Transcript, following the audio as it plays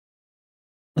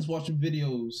I was watching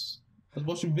videos. I was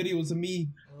watching videos of me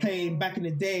playing back in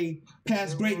the day,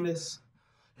 past greatness.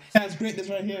 Past greatness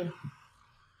right here.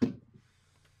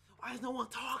 Why is no one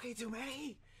talking to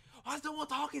me? Why is no one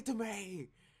talking to me?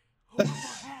 What the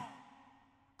hell?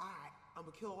 Alright, I'm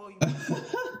gonna kill all you people.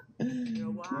 You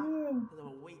know why? Because I'm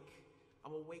awake.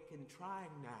 I'm awake and trying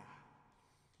now.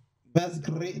 Past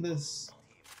greatness.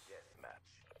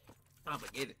 I'm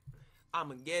gonna get it. I'm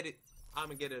gonna get it. I'm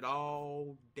gonna get it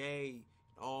all day,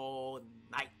 all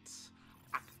night.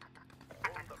 On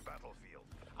the battlefield.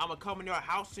 I'm gonna come in your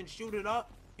house and shoot it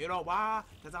up. You know why?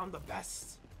 Because I'm the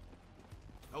best.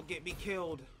 Don't get me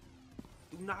killed.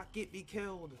 Do not get me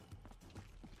killed.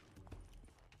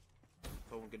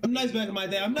 I'm nice back in my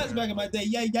day. I'm nice back in my day.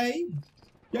 Yay, yay.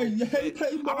 Yay, yay,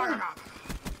 play boy.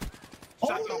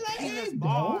 Shut your penis,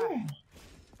 boy.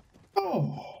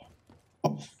 Oh.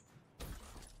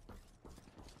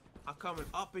 I'm coming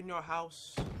up in your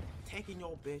house, taking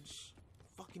your bitch,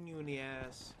 fucking you in the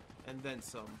ass, and then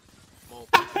some.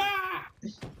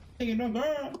 Taking no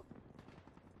girl.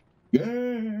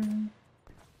 Yeah.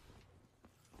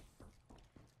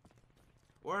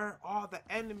 Where are the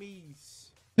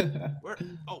enemies? Where?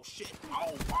 Oh shit!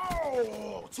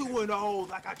 Oh, 2-0,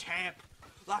 like a champ,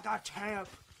 like a champ.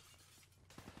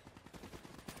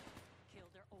 Kill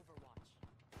their Overwatch.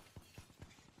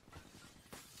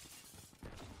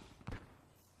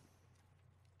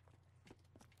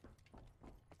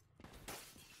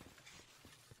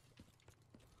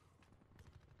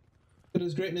 Look at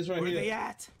this greatness right Where here. they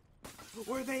at?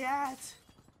 Where they at?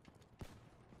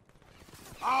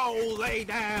 Oh, lay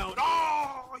down!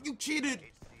 Oh, you cheated!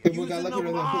 People got lucky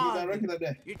like that. People got lucky like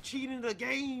that. You're cheating the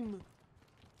game.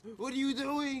 What are you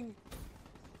doing?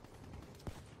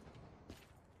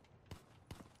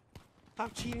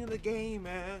 Stop cheating the game,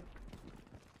 man.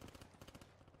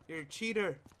 You're a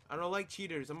cheater. I don't like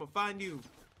cheaters. I'm gonna find you.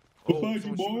 I'll find you,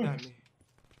 someone's boy. shooting at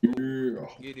me. Yeah.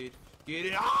 Get it. Get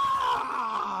it.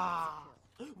 Ah!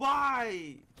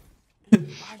 Why?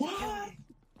 Why?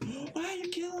 Why are you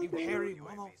killing You me? hairy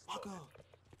motherfucker.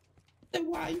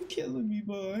 Why are you killing me,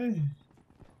 boy?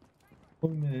 Oh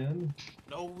man.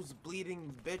 Nose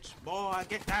bleeding bitch, boy.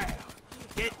 Get down.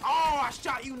 Get. Oh, I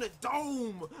shot you in the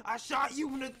dome. I shot you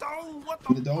in the dome. What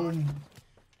the? The dome.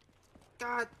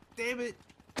 God damn it.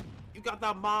 You got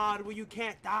that mod where you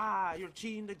can't die. You're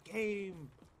cheating the game.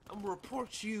 I'm gonna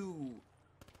report you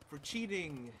for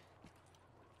cheating.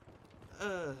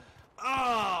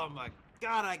 Oh my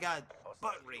god, I got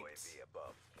butt raped.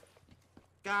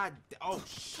 God, oh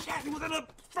shit, he was in a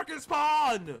freaking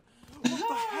spawn! What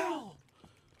the hell?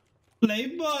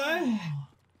 Playboy.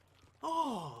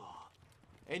 Oh,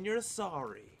 and you're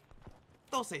sorry.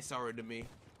 Don't say sorry to me.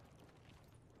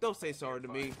 Don't say sorry to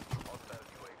me.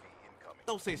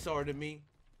 Don't say sorry to me.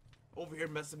 Over here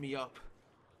messing me up.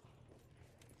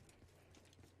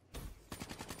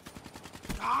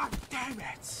 God damn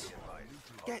it!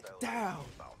 Get down!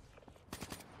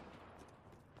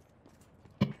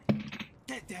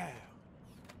 Get down!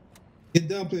 Get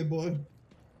down, Playboy.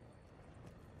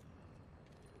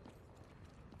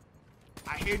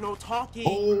 I hear no talking.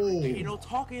 Oh. I hear no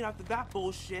talking after that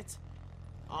bullshit.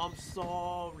 I'm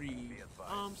sorry.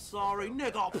 I'm sorry.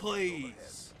 Nigga,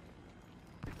 please.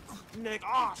 Nigga,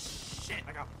 oh shit.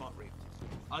 I got butt raped.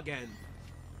 Again.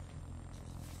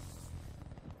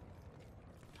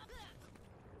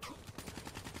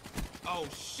 Oh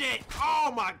shit.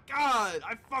 Oh my god.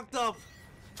 I fucked up.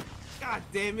 God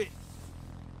damn it.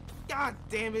 God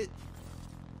damn it.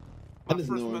 I My just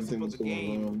first know message everything was was the going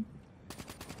game. wrong.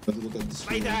 Let's look at the Lay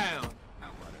screen. down.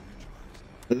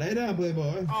 Lay down,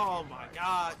 Playboy. Oh my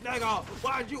god. Nigga,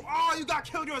 why'd you? Oh, you got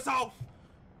killed yourself.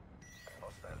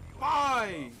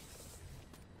 Why?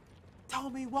 Tell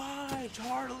me why,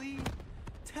 Charlie.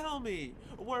 Tell me.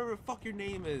 Or whatever the fuck your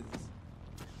name is.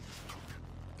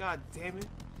 God damn it.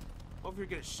 Over here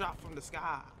getting shot from the sky.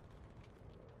 How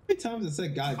many times I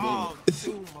said God damn Oh, it?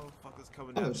 2 motherfuckers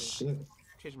coming at Oh me. shit.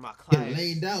 Changing my Get class.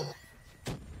 laid out.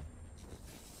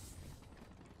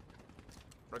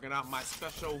 Bringing out my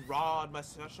special rod, my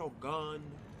special gun.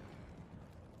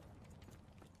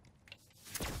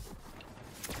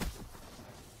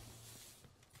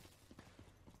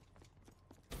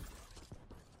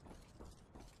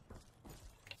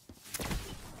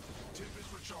 Tip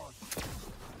is recharged.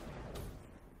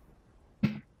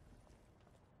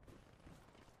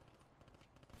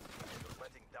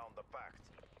 Letting down the pact.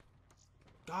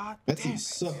 God I damn think it.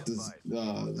 sucked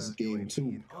this game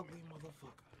too. Ugly motherfucker.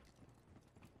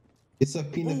 It's a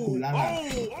pina Ooh, colada.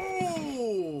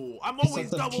 oh! I'm It's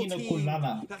always a double pina teamed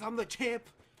colada. because I'm the champ.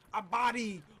 I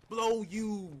body blow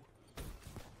you,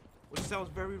 which sounds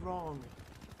very wrong.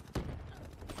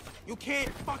 You can't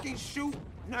fucking shoot,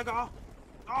 nigga.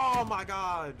 Oh my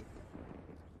god.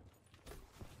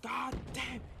 God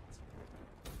damn it.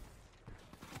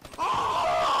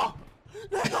 Oh!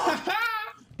 Nigga!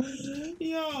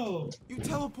 Yo, You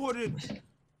teleported.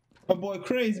 my boy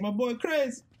crazy. My boy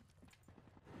crazy.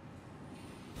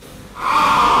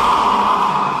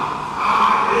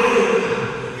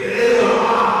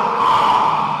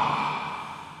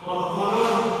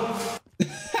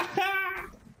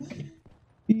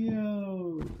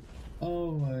 Yo,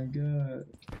 oh my god.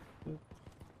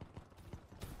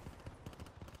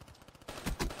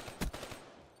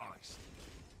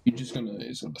 You're just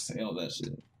gonna say all that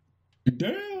shit.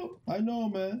 Damn, I know,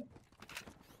 man.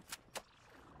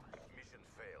 Mission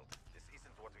failed. This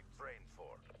isn't what we trained for.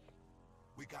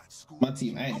 We got school. My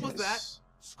team ass. What was that?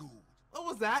 School. What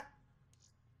was that?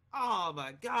 Oh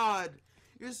my god.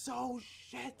 You're so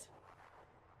shit.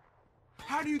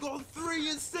 How do you go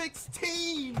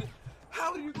 3-16?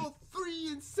 How do you go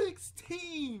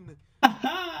 3-16?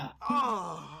 Ah.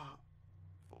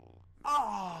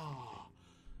 Ah.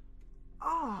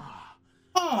 Ah.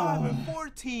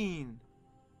 5-14.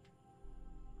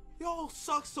 Y'all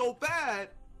suck so bad.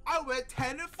 I went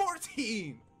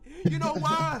 10-14. You know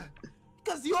why?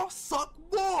 Because y'all suck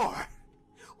more.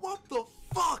 What the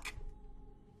fuck?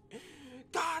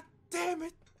 God damn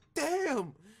it.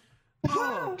 Damn.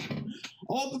 Oh.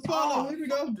 All the follow. Here we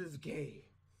go. Fuck this game.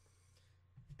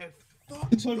 And fuck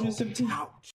 617. your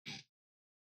couch.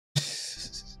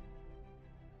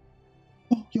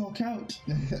 Fuck your couch.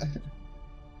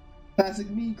 Classic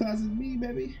me,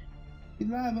 baby. We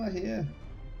live out here.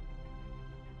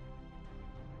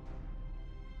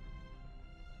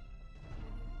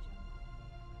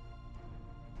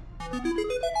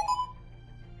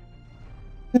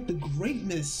 Let the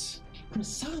greatness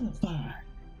personified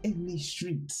in these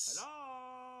streets.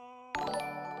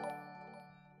 Hello?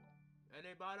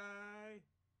 Anybody?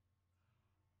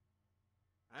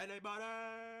 Anybody?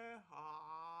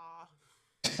 Ah.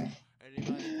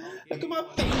 Anybody talking? Look at my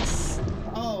face.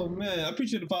 Oh man, I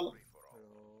appreciate the follow. Hello?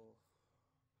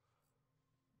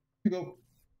 Here we go.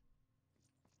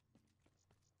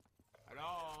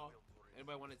 Hello?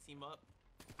 Anybody want to team up?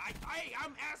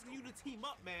 I'm asking you to team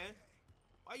up, man.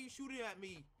 Why are you shooting at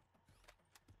me?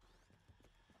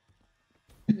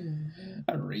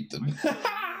 I rate them. Why you so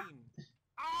mean?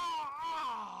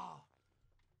 Ah!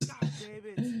 God damn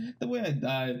it. The way I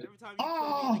died. Every time you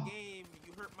kill me in the game,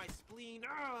 you hurt my spleen.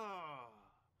 Ah!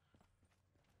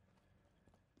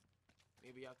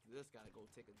 Maybe after this, gotta go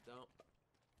take a dump.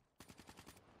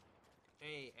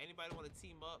 Hey, anybody want to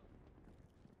team up?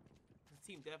 It's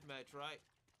team deathmatch, right?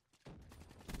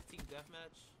 It's team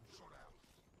deathmatch.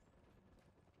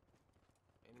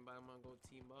 Anybody want to go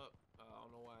team up? I don't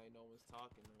know why no one's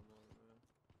talking no more, man.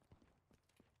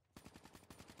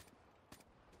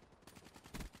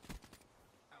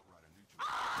 Outrider neutral.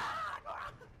 Ah!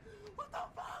 What the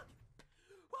fuck?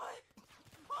 What?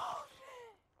 Oh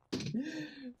shit!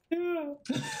 Yeah.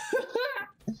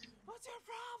 What's your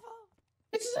problem?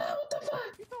 It's not, what the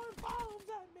fuck? You throwing bombs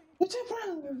at me? What's your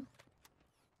problem?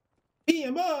 Me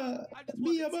and mud. I just Me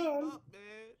want to and team mud. up,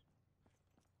 man.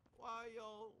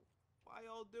 Why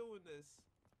y'all doing this?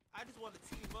 I just want to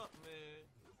team up, man.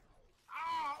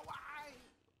 Oh, why?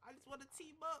 I just want to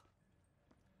team up.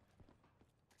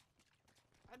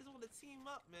 I just want to team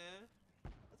up, man.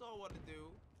 That's all I want to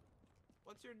do.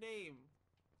 What's your name?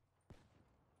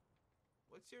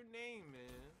 What's your name,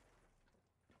 man?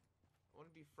 I want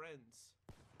to be friends.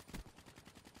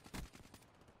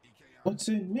 What's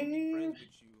your I wanna be name? friends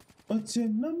with you. What's your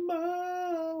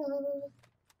number?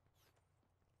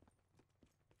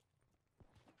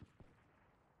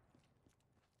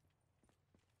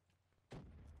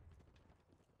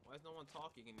 Why is no one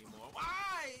talking anymore?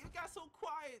 Why? It got so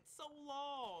quiet so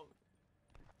long.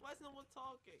 Why is no one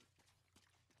talking?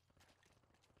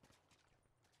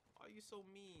 Why are you so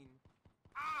mean?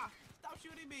 Ah! Stop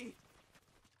shooting me!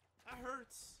 That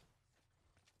hurts.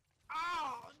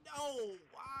 Oh, no!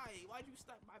 Why? Why'd you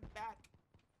stab my back?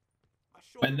 My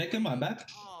My shoulder neck and my blade. back?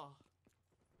 Oh.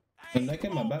 My Hey, neck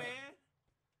and come my on, back? man.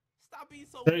 Stop being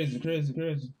so Crazy, mean. crazy,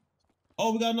 crazy.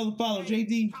 Oh, we got another follow, Hey,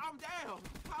 JD. calm down.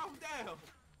 Calm down.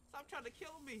 Stop trying to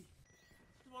kill me.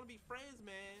 Just want to be friends,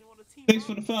 man. I want to team Thanks up.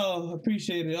 for the follow.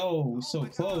 Appreciate it. Oh, we're so my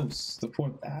God. close to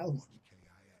 4,000.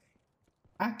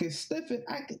 I can sniff it.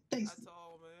 I can taste That's it.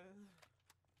 all, man.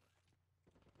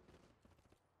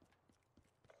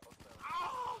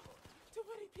 Oh, too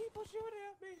many people shooting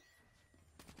at me.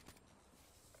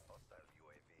 Hostile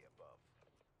UAV above.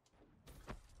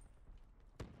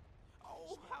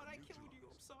 Oh, how'd I kill you?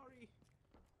 I'm sorry.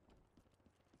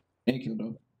 Thank you,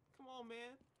 though. Come on,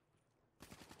 man.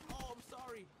 Oh,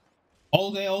 sorry.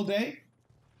 All day, all day.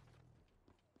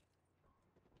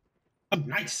 I'm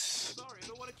nice. Sorry, I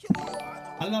don't want to kill you.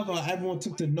 I love how everyone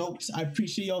took the notes. I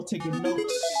appreciate y'all taking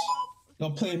notes.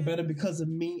 Y'all playing better because of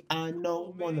me. I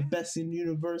know one of the best in the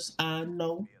universe. I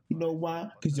know. You know why?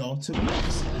 Because y'all took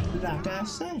notes. Like I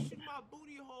said. Shoot my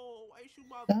booty hole. Why you shoot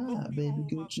my Ah, booty baby, hole?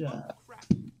 good My job. butt crack.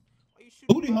 Why you shooting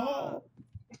Booty my hole.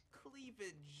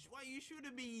 cleavage? Why you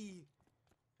shooting me?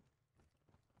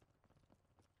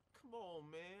 Come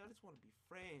on, man. I just want to be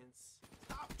friends.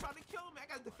 Stop trying to kill me. I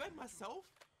gotta defend myself.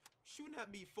 Shooting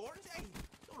at me for it. Hey,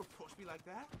 don't approach me like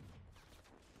that.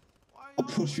 Why y'all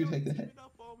Approach you like that. teaming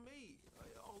up on me?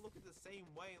 Y'all looking the same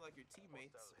way like your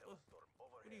teammates. Ugh.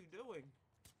 What are you doing?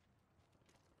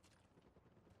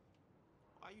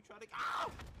 Why are you trying to? Ah!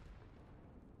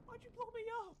 Why'd you blow me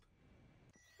up?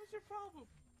 What's your problem?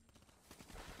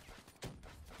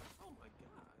 Oh my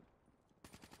god.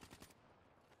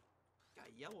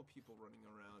 Got yellow people running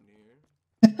around here.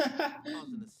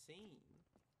 Causing a scene.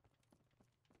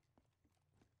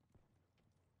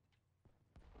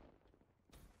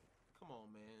 Come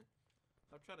on, man.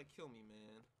 Stop trying to kill me,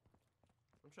 man.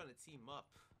 I'm trying to team up.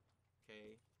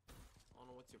 Okay? I don't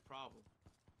know what's your problem.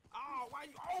 Oh, why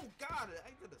you? Oh, God!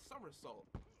 I did a somersault.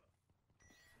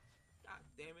 God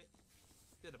damn it.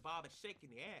 Did a bob and shake in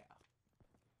the air.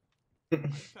 Why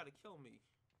you trying to kill me?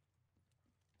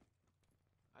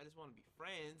 I just want to be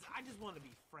friends. I just want to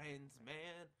be friends,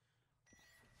 man.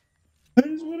 I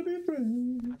just want to be I just want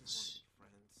to be friends.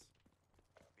 friends.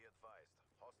 Be advised.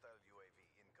 Hostile UAV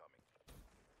incoming.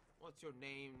 What's your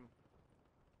name?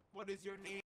 What is your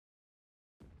name?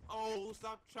 Oh,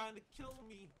 stop trying to kill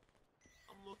me.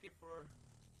 I'm looking for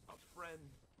a friend.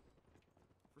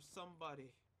 For somebody.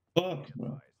 Fuck,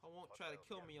 bro. I won't try to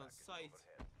kill me on sight.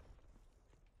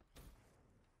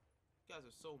 You guys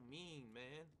are so mean,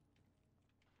 man.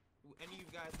 Do any of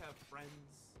you guys have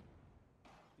friends?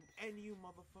 Do any of you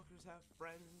motherfuckers have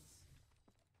friends?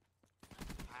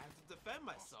 I have to defend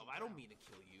myself. I don't mean to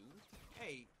kill you.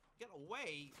 Hey, get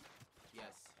away.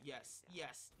 Yes, yes,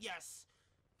 yes, yes.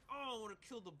 Oh, I want to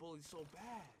kill the bully so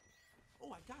bad.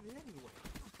 Oh, I got it anyway.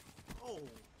 Oh,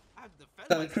 I have to defend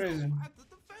myself. Crazy. I have to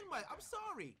defend I'm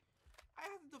sorry. I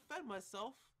have to defend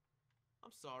myself.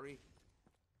 I'm sorry.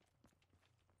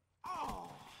 Oh,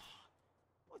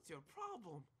 what's your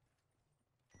problem?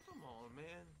 Come on,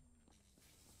 man.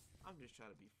 I'm just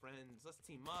trying to be friends. Let's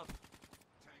team up.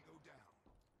 Tango down.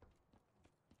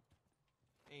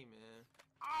 Hey, man.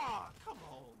 Ah, come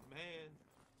on, man.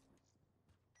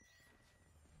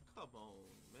 Come on,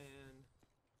 man.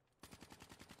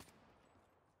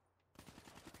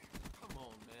 Come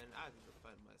on, man. I had to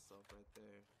defend myself right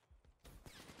there.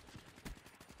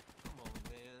 Come on,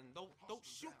 man. Don't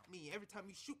shoot me. Every time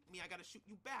you shoot me, I gotta shoot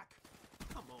you back.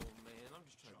 Come on, man. I'm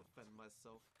just trying to defend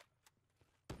myself.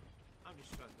 I'm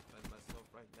just trying to defend myself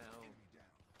right now. Enemy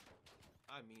down.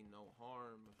 I mean no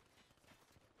harm.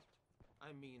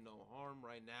 I mean no harm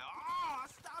right now. Ah,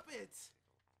 stop it!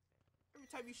 Every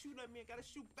time you shoot at me, I gotta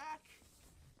shoot back.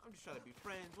 I'm just trying to be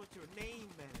friends. What's your name,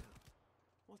 man?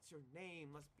 What's your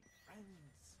name? Let's be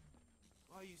friends.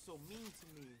 Why are you so mean to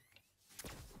me?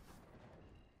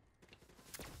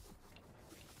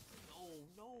 No,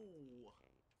 no.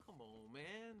 Come on,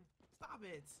 man. Stop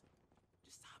it.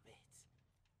 Just stop it.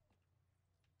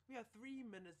 We have 3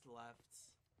 minutes left.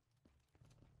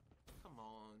 Come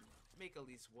on. Make at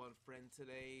least one friend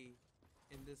today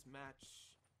in this match.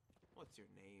 What's your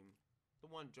name? The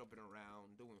one jumping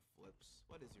around, doing flips.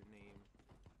 What is your name?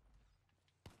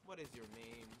 What is your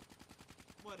name?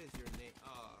 What is your name?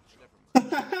 Ah, never mind.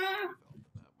 I fell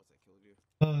for that once I killed you.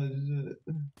 Oh, shit.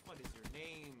 What is your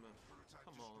name?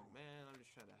 Come on, man. I'm just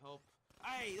trying to help.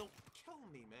 Hey, don't kill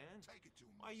me, man. Take it to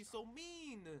him. Why are you so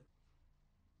mean?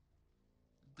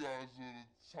 Guys are the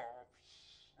top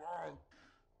suck.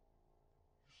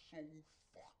 So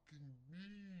fucking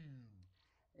mean.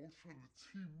 I was trying to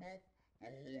team up the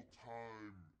whole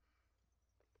time.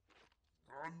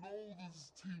 I know this is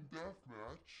team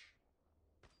deathmatch.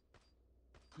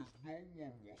 Cause no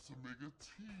one wants to make a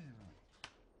team.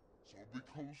 So it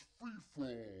becomes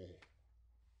free-for-all.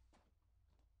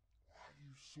 Why are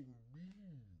you so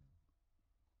mean?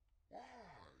 Why?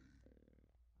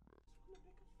 Just wanna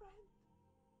make a friend.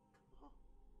 Come on.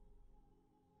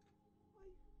 Why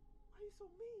are you so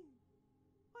mean?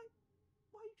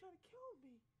 Why are you trying to kill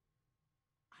me?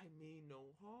 I mean no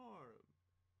harm.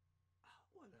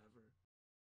 Whatever.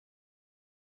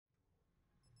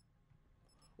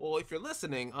 Well, if you're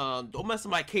listening, don't mess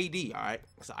with my KD, alright?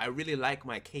 Because I really like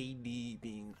my KD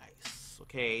being nice,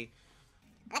 okay?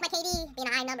 I like my KD being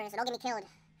a high number, so don't get me killed.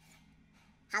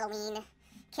 Halloween,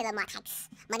 Killer Martix,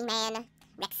 Money Man,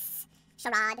 Rex,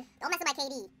 Charade. Don't mess with my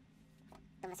KD.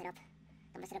 Don't mess it up.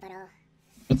 Don't mess it up at all.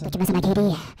 What's Don't you mess with my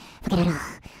KD. Forget it all.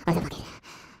 What the fuck?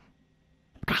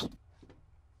 Cry.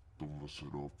 Don't mess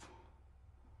it up.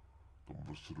 Don't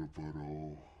mess it up at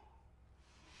all.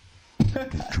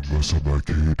 Don't you mess with my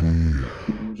KD.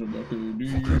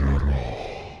 Forget it all.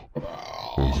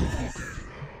 What the fuck?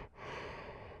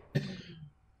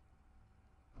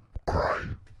 Cry.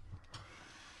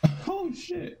 Oh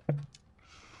shit.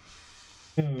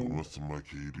 Don't mess with my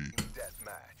KD.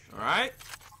 Deathmatch. All right.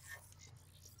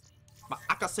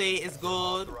 I can say it's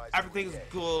good. Everything's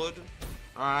good.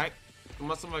 All right.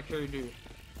 What somebody carry do?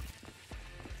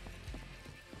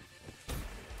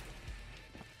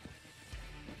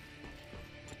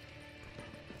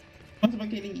 What's my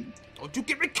KD? Don't you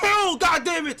get me killed! God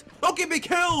damn it! Don't get me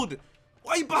killed!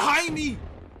 Why are you behind me?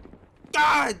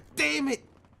 God damn it!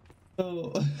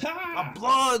 Oh. My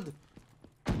blood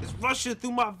is rushing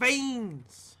through my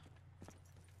veins.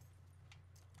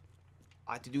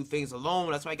 I like to do things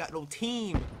alone. That's why I got no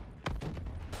team.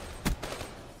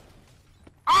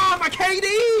 Ah, my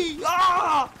KD!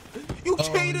 Ah, you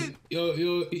cheated! Yo,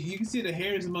 you can see the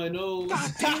hairs in my nose.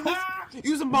 God damn it!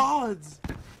 Using mods.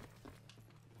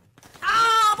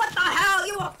 Oh, what the hell?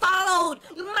 You were followed!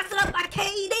 You messing up my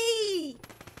KD!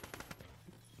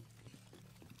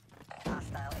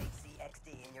 Hostile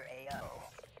HCXD in your AO.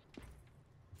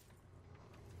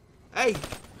 Hey,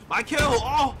 my kill!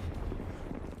 Oh!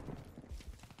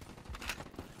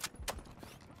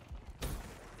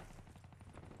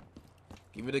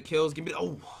 Give me the kills. Give me the.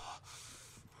 Oh!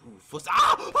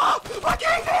 My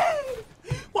KD!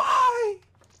 Why?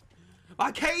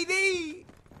 My KD!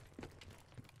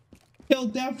 Kill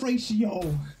death ratio.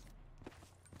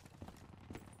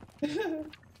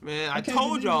 Man, I Okay,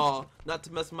 told dude. y'all not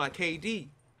to mess with my KD.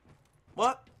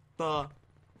 What the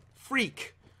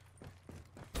freak?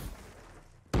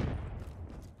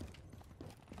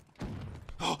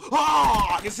 Oh,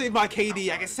 I can save my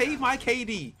KD. I can save my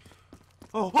KD.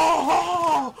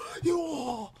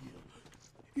 You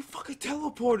fucking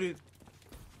teleported.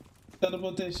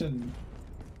 Teleportation.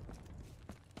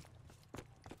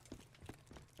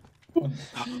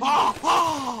 My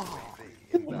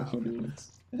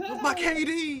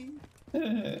KD.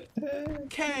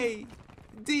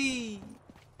 KD.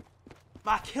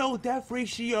 My kill death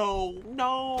ratio.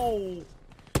 No.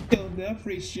 Kill death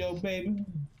ratio, baby.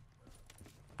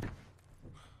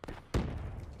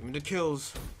 Give me the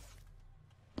kills.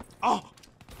 Oh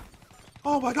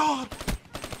my god.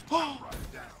 No.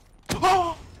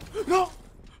 No,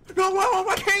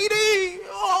 my KD.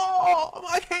 Oh,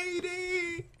 my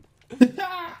KD.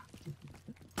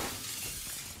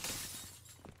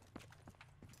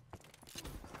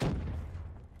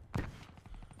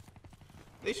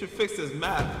 They should fix this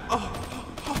map.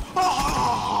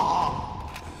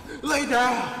 Lay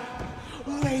down.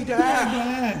 Lay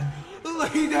down.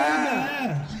 Lay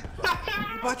down.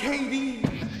 My KD.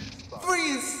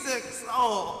 3 and 6.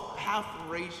 Oh, half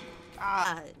ratio.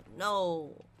 God.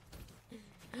 No.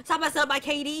 Stop messing up my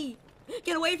KD.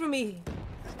 Get away from me.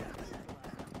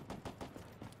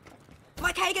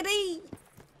 My KD.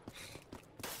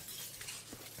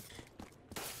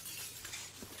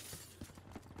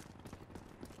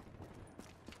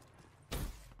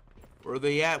 Where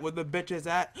they at? Where the bitches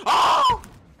at? Oh!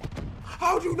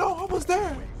 How'd you know I was there?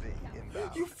 UAV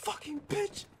inbound. You fucking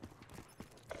bitch.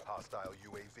 Hostile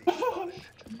UAV spotted.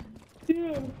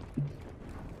 Yeah.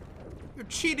 You're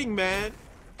cheating, man.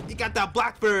 You got that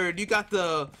Blackbird. You got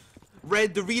the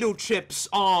red Dorito chips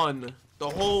on the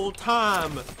whole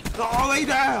time. Oh, lay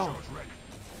down.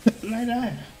 Lay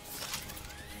down.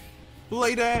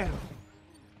 Lay down.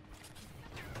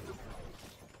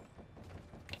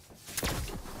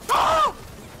 Ah!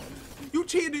 You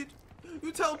cheated.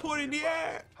 You teleported in the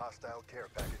air. Hostile care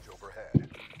package overhead.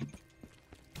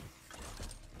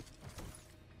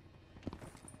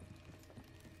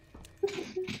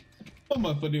 One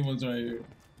of my funny ones right here.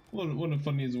 One of the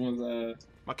funniest ones I had.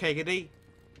 My KD.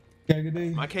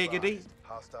 Kagadi. My KD. Hostile Kagadi.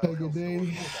 health stores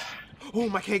inbound. Oh,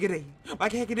 my KD. My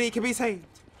KD can be saved.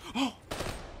 Oh.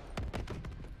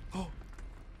 Oh.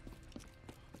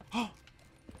 Oh.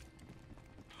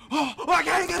 Oh, my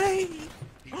KD.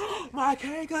 My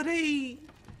KD.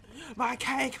 My You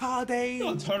KD.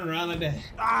 don't turn around like that.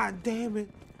 Ah, damn it.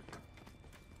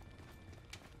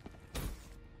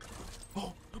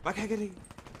 Oh, my KD.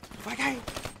 My KD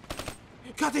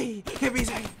can be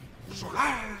saved.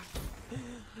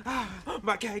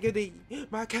 My KD.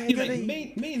 My He's like, KD.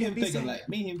 me and him can be think saved. alike.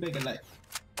 Me and him think alike.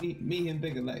 Me and him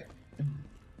think alike.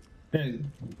 Crazy.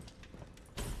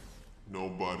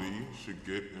 Nobody should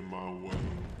get in my way.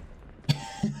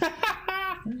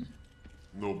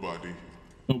 Nobody.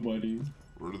 Nobody.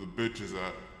 Where are the bitches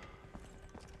at?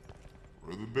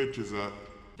 Where are the bitches at?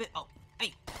 Oh,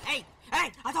 hey,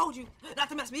 I told you not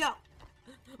to mess me up.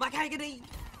 My KD.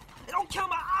 Don't kill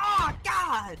my,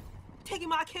 God. Taking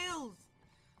my kills.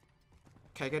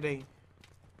 KD.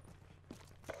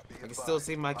 I can still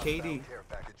see my KD. Care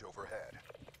package overhead.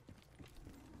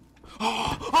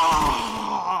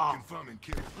 Confirming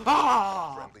kill.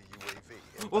 Friendly UAV.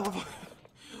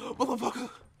 Motherfucker.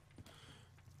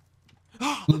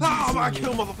 My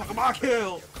kill, motherfucker, my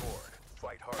kill. Accord.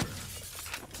 Fight harder.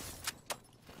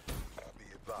 Be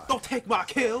advised. Don't take my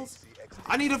kills.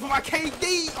 I need it for my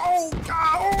KD. Oh,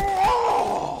 God.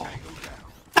 Oh.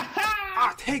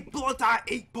 I take bullets, I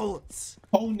 8 bullets.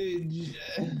 Ownage.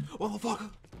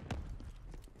 Motherfucker.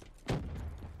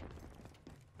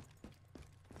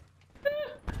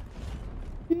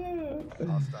 Yeah.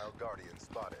 Hostile Guardian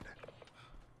spotted.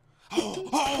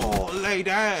 Oh, lay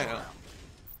down.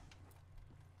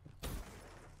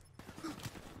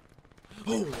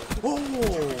 Oh.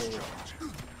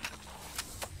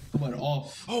 I went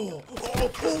off. Oh,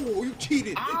 you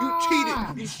cheated. You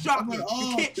cheated. You shot me.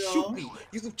 You can't shoot me.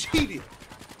 You cheated.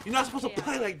 You're not supposed to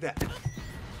play like that.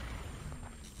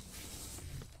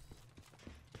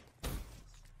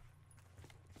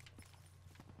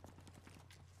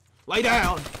 Lay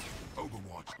down.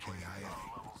 Overwatch KIA.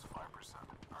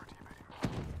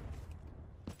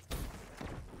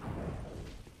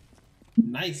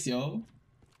 Nice, yo.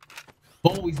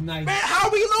 Always nice. Man,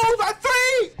 how we lose by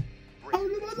 3?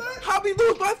 How we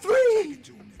lose by 3?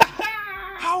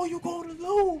 How are you going to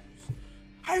lose?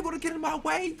 How are you going to get in my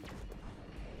way?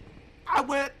 I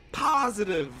went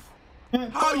positive.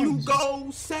 How you go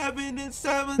 7 and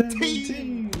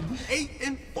 17, 8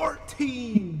 and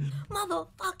 14?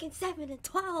 Motherfucking 7 and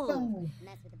 12.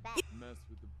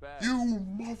 You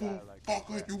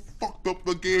motherfucker, you fucked up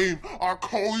the game. I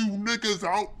call you niggas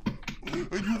out,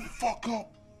 and you fuck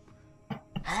up.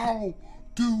 How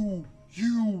do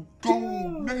you go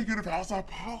negative? How's that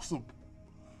possible?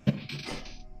 You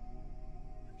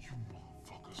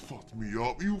motherfuckers fucked me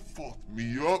up. You fucked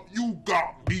me up. You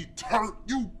got me turned.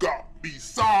 You got me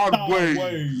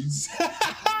sideways.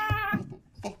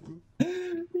 Motherfucker.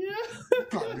 You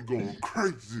got me going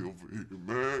crazy over here,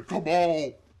 man. Come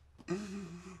on.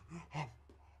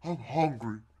 I'm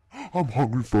hungry. I'm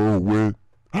hungry for a win.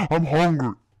 I'm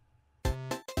hungry.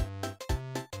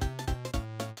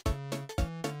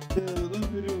 Yeah, that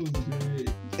video was great.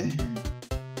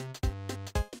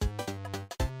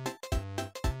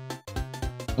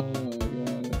 Oh my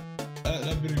god.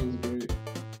 That video was great.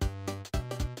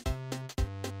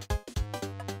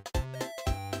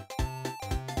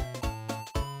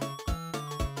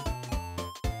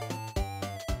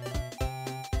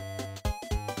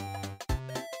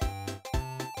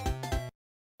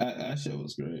 That shit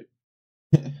was great.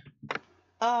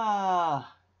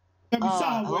 Let me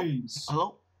sideways.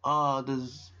 Hello?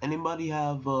 Does anybody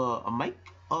have a mic?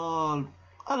 Hello?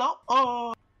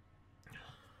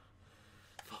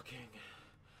 Fucking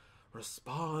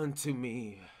respond to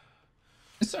me.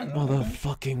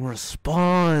 Motherfucking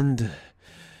respond.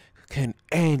 Can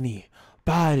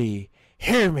anybody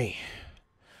hear me?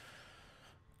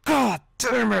 God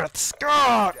damn it!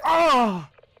 God! I'll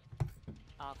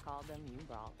call them, you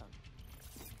brought them.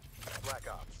 Black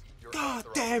Ops. Your God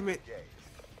authorized damn it! engage.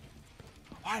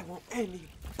 Why won't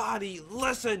anybody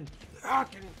listen?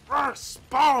 Fucking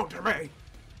respond to me!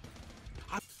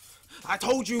 I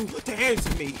told you to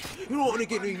answer me. You don't want to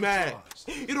get me mad.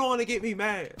 You don't want to get me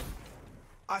mad.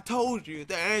 I told you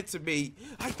to answer me.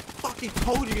 I fucking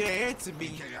told you to answer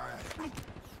me.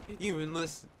 You didn't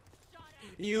listen.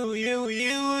 You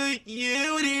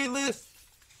didn't listen.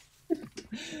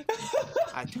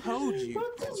 I told you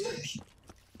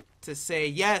to say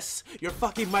yes, your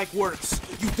fucking mic works,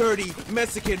 you dirty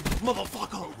Mexican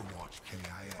motherfucker. Overwatch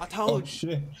KIA. I told Oh you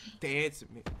shit. to answer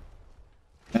me.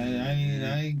 I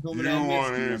ain't going You that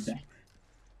want Mexican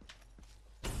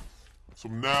it. So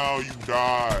now you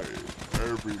die,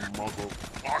 every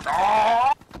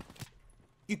motherfucker.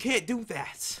 You can't do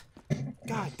that.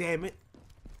 God damn it.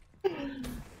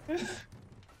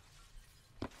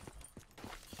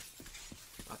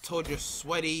 I told your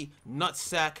sweaty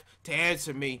nutsack to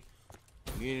answer me.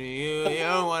 You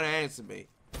don't want to answer me.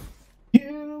 You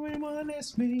don't want to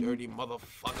ask me. Dirty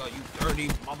motherfucker, you dirty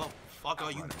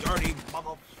motherfucker, you dirty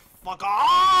motherfucker.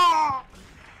 Ah!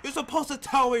 You're supposed to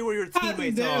tell me where your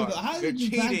teammates are. How You're did you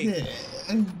cheating. back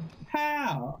there?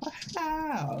 How?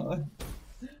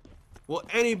 Will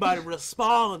anybody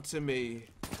respond to me?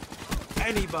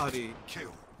 Anybody?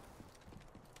 Kill.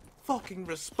 Fucking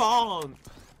respond.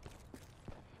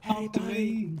 Talk to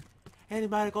me.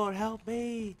 Anybody gonna help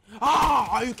me?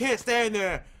 Oh, you can't stand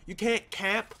there. You can't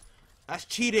camp. That's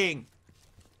cheating.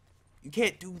 You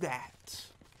can't do that.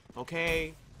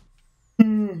 Okay?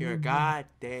 You're a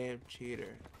goddamn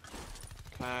cheater.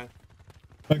 Okay?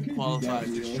 Qualified.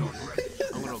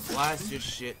 I'm gonna blast your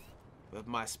shit with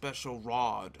my special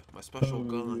rod, my special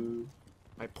gun,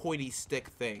 my pointy stick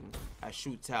thing that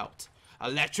shoots out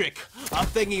electric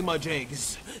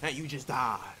thingy-majigs that you just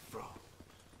died from.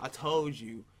 I told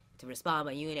you. To respond,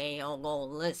 but you ain't gonna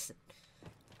listen. I'm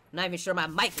not even sure my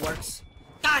mic works.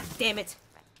 God damn it!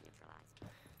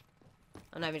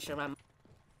 I'm not even sure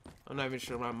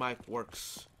my mic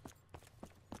works.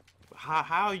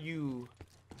 How you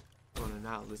gonna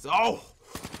not listen? Oh!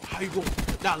 How you gonna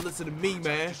not listen to me,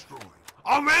 man?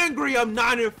 I'm angry, I'm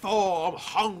 94, I'm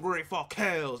hungry for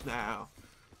kills now.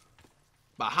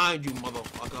 Behind you,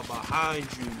 motherfucker, behind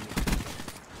you.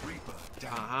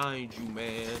 Behind you,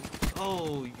 man.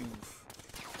 Oh, you.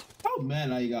 Oh man,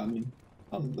 now you got me.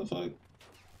 Oh, what the fuck?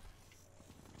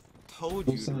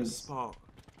 Told you to respond.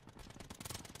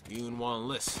 You didn't want to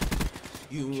listen.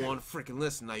 You didn't want to freaking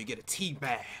listen. Now you get a tea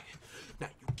bag. Now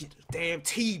you get a damn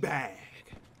tea bag.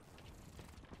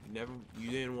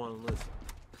 You didn't want to listen.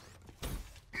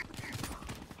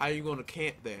 How you gonna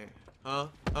camp there? Huh?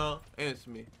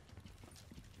 Answer me.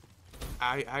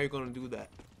 How you gonna do that?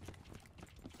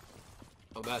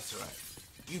 Oh, that's right.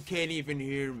 You can't even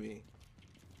hear me.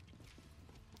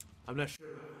 I'm not sure.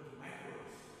 If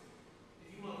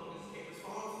you motherfuckers can't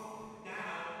respond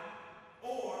now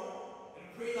or in a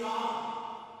pre-log.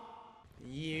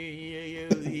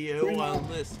 Yeah, well,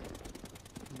 listen.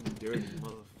 Dirty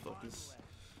motherfuckers.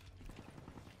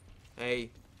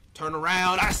 Hey, turn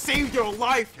around. I saved your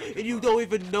life and you don't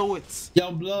even know it.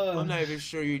 Yo, blood. I'm not even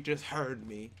sure you just heard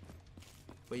me.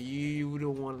 But you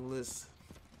don't want to listen.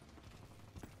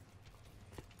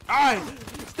 Alright,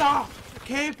 stop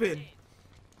camping.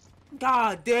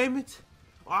 God damn it.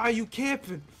 Why are you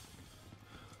camping?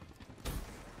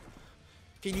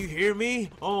 Can you hear me?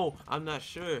 Oh, I'm not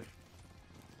sure.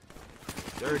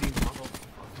 Dirty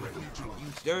motherfucker. You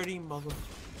dirty motherfucker.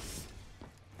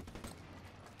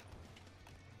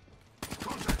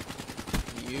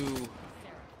 You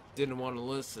didn't want to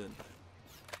listen.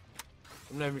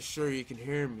 I'm not even sure you can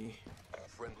hear me.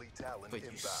 Friendly talent But you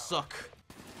inbound. suck.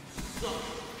 You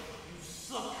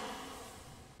suck.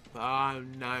 But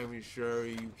I'm not even sure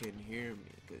you can hear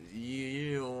me. Because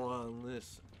you don't want to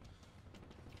listen.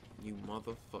 You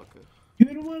motherfucker. You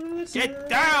don't want to listen. Get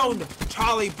down,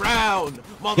 Charlie Brown,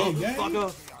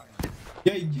 motherfucker.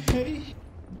 Yay.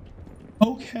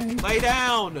 Okay. Lay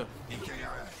down.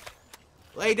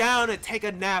 Lay down and take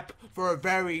a nap for a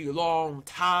very long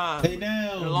time. Lay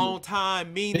down. A long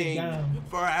time meaning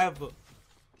forever.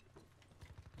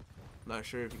 Not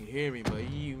sure if you can hear me, but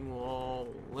you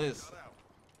won't listen.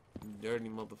 You dirty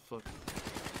motherfucker.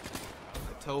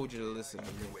 I told you to listen to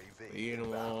me, but you didn't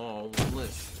want to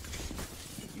listen.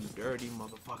 You dirty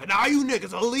motherfucker. Now you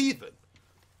niggas are leaving.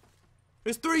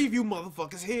 There's 3 of you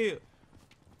motherfuckers here.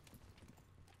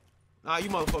 Now you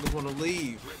motherfuckers want to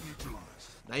leave.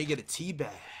 Now you get a tea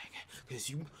bag, because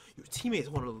your teammates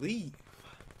want to leave.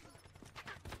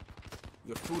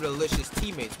 Your Fruit-alicious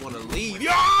teammates want to leave.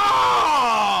 Yeah!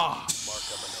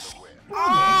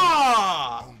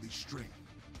 Ah!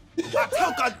 I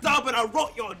took a dub and I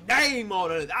wrote your name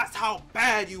on it. That's how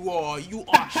bad you are. You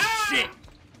are shit.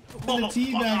 The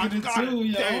tea bag in it too,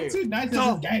 yo. Too nice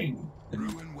at this game.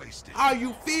 How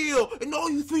you feel? And all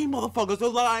you 3 motherfuckers are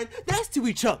lying next to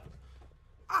each other.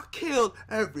 I killed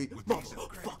every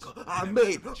motherfucker. I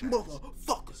made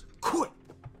motherfuckers quit.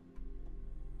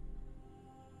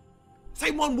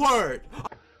 Say one word.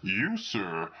 You,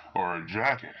 sir, are a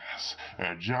jackass.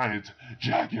 A giant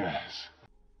jackass.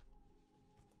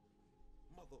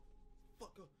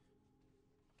 Motherfucker.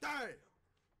 Damn.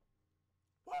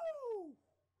 Woo!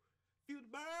 Feel the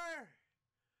burn.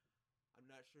 I'm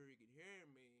not sure you can hear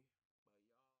me.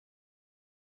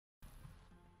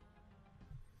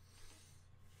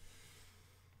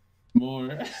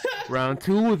 More. Round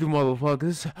 2 with you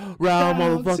motherfuckers. Round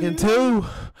motherfucking 2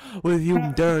 with you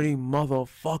dirty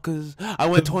motherfuckers. I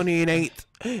went 20-8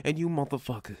 and you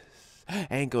motherfuckers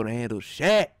ain't gonna handle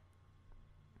shit.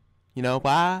 You know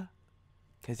why?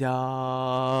 Cause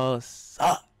y'all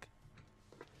suck.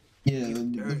 Yeah,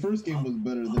 the first game was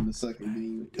better than the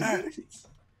second game.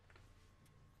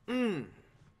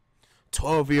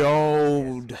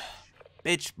 12-year-old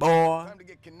bitch boy,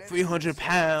 300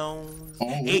 pounds,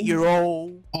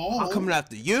 8-year-old. I'm coming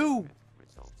after you.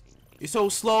 You're so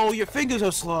slow, your fingers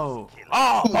are slow.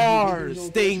 R,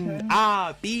 sting,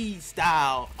 B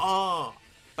style.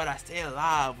 But I stay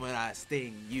alive when I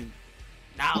sting you.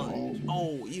 knowledge.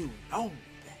 Oh, you know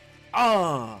that.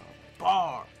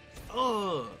 Bar.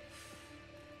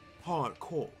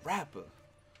 Hardcore rapper.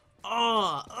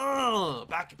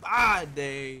 Back in my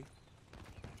day,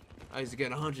 I used to get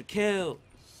 100 kills.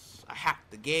 I hacked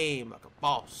the game like a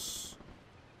boss.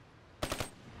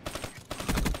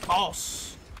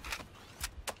 Boss.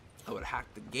 I would hack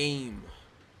the game.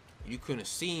 You couldn't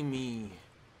see me.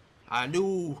 I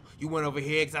knew you went over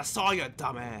here because I saw your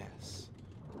dumbass.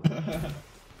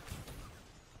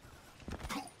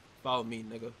 Follow me,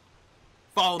 nigga.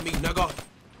 Follow me, nigga.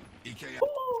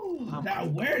 Ooh, that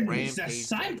awareness, that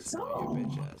sight. Oh.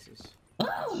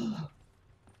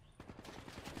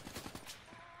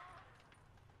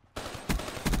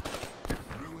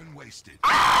 Ruin wasted.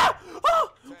 Ah!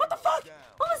 Oh! What the fuck?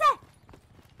 What was that?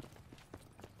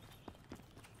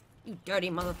 You dirty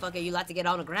motherfucker, you like to get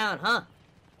on the ground, huh?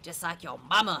 Just like your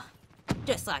mama.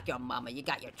 Just like your mama. You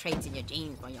got your traits and your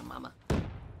genes from your mama.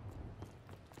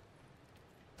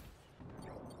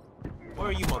 Where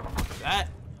are you motherfuckers at?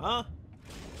 Huh?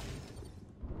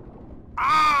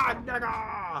 Ah,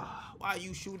 nigga! Why are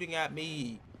you shooting at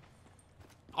me?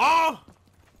 Oh!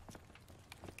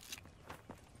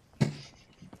 I'm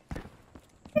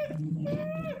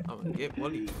gonna get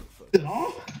one of you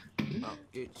motherfuckers. I'll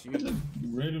get you.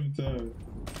 Random time.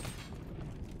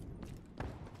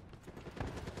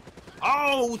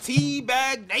 Oh,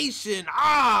 Teabag Nation!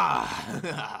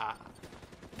 Ah!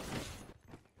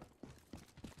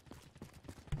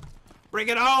 Bring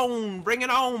it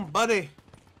on, buddy.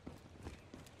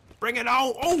 Bring it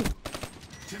on! Oh!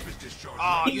 Tempest discharge.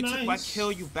 Ah, you took my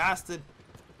kill, you bastard.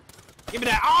 Give me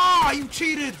that! Ah, you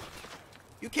cheated!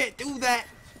 You can't do that!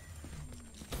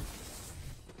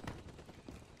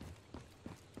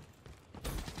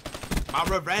 My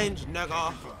revenge,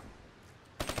 nigga.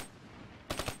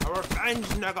 My revenge,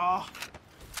 nigga.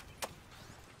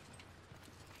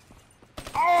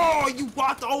 Oh, you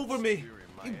walked over me!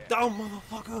 You dumb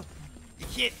motherfucker! You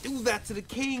can't do that to the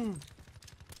king!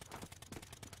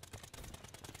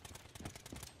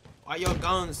 Why your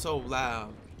gun so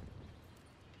loud?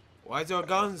 Why is your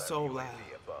gun so loud?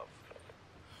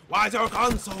 Why is your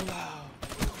gun so loud?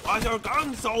 Why is your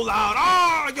gun so loud?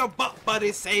 Oh, your butt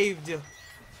buddy saved you.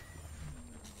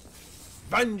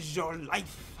 Avenge your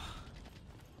life.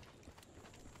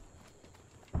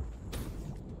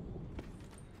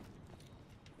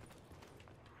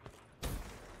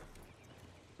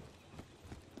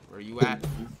 Where you at?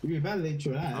 We evaluate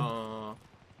your eye.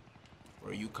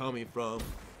 Where you coming from?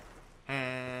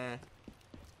 Where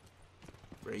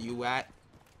you at,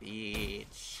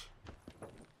 bitch?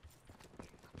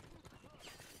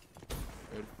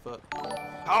 Where the fuck?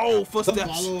 Oh,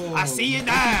 footsteps! I see it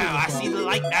now! I see the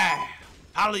light now!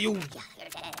 Hallelujah!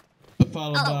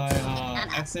 Followed by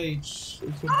SH.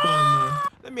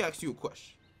 Let me ask you a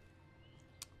question.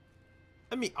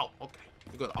 Oh, okay.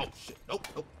 You go. Oh shit! Nope.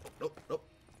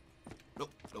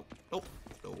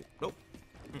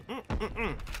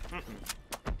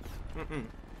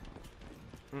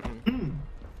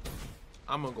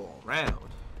 I'm gonna go around.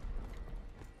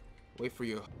 Wait for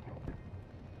you.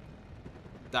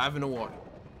 Dive in the water.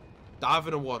 Dive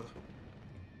in the water.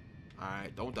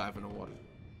 Alright, don't dive in the water.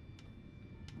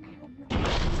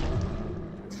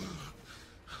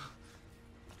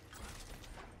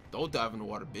 Don't dive in the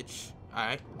water, bitch.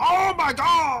 Alright. Oh my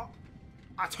god!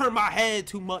 I turned my head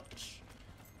too much.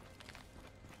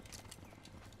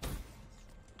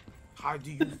 How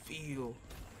do you feel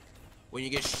when you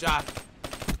get shot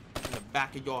in the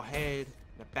back of your head,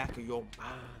 in the back of your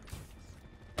mind?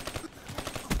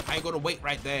 I ain't gonna wait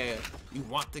right there. You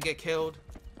want to get killed?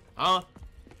 Huh?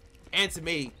 Answer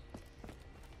me.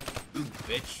 You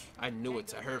bitch. I knew it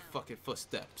to her fucking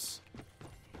footsteps.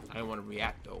 I didn't want to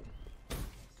react though.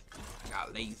 I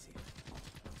got lazy.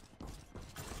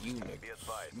 You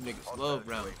niggas love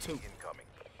round 2.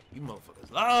 You motherfuckers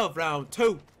love round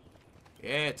 2.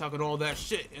 Yeah, talking all that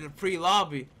shit in the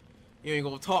pre-lobby. You ain't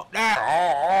gonna talk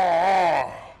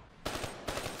now.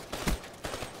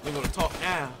 You ain't gonna talk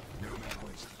now.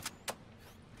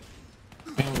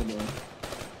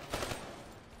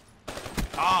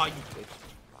 Ah, you bitch.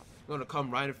 You're gonna come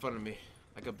right in front of me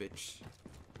like a bitch.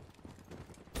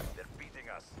 They're beating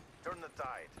us. Turn the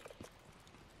tide.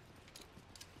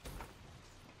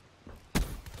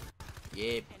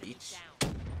 Yeah, bitch.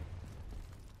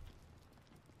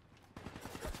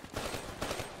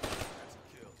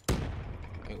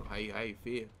 How you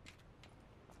feel?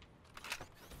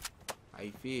 How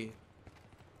you feel?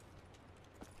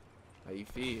 How you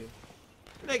feel?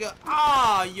 Nigga,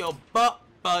 your butt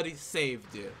buddy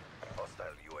saved you.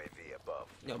 Hostile UAV above.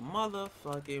 Your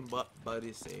motherfucking butt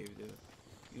buddy saved you.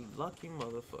 You lucky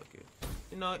motherfucker.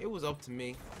 You know, it was up to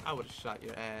me. I would have shot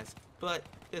your ass. But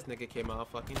this nigga came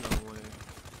out fucking nowhere.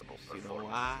 You know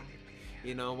why?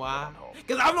 You know why?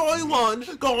 Cause I'm the only one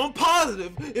going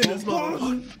positive in this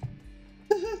motherfucker.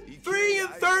 3 and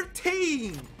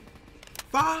 13.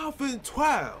 5 and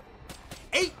 12.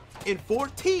 8 and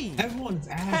 14. Everyone's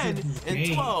 10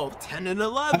 and 12. 10 and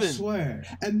 11. I swear.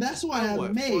 And that's why I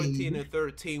made 14 and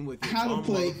 13 with you. how to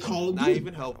play Call of Not Duty.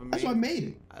 even helping me. That's why I made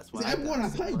it. That's why everyone I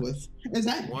played with is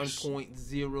that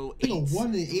 1.08. 1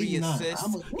 and 89.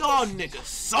 Assists. Y'all niggas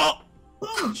suck.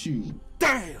 Wrong with you?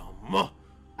 Damn.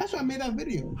 That's why I made that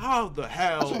video. How the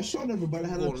hell? That's why I showed everybody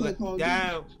how to play Call of Duty.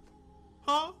 Down.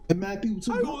 Huh? And mad people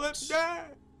took I gonna let notes. you down.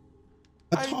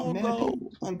 I taught mad people how to play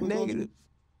Call of negative. Duty.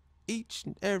 Each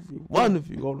and every one of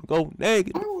you gonna go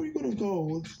negative. How are you gonna go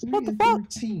with 3 What the and fuck?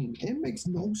 13? It makes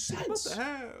no What sense. the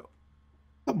hell?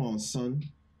 Come on, son.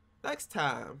 Next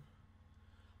time,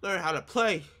 learn how to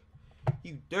play.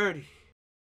 You dirty.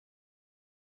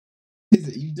 Is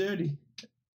it you dirty?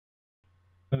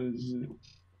 Oh, shit.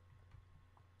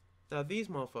 Now these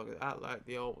motherfuckers act like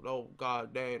they don't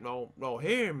goddamn don't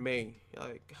hear me.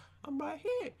 Like I'm right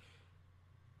here.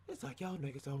 It's like y'all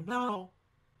niggas don't know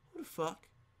who the fuck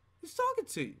is talking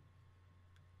to you.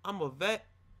 I'm a vet.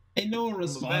 Ain't no one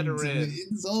responding to veteran. it.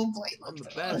 It's all play. I'm the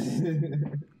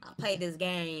best. I played this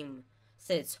game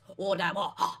since World at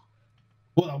War.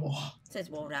 Since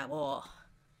World at War.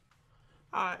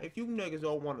 Alright, if you niggas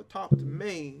don't want to talk to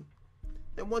me,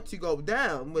 then once you go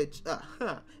down, which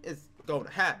is gonna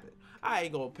happen, I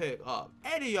ain't gonna pick up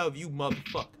any of you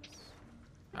motherfuckers.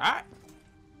 Alright?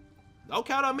 Don't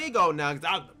count on me going now, cause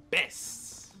I'm the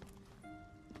best.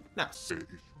 Now, Hey,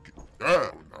 get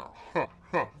down now. Ha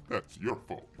ha. That's your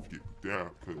fault. You get down,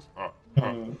 cause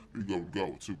we gonna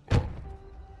go to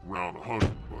round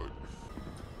 100, but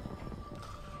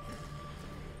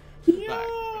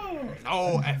like,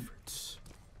 no efforts.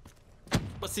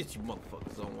 But since you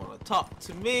motherfuckers don't want to talk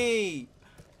to me,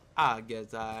 I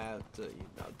guess I have to, you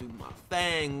know, do my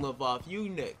thing, live off you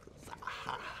niggas.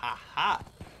 Ha ha ha.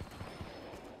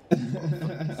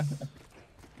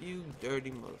 You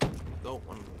dirty motherfuckers don't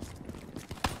want to listen.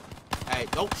 Hey,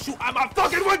 don't shoot at my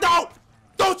fucking window!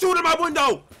 Don't shoot at my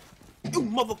window! You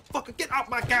motherfucker, get out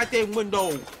my goddamn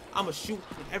window! I'ma shoot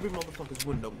in every motherfucker's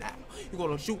window now. You're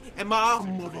gonna shoot in my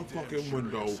motherfucking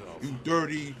window, you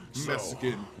dirty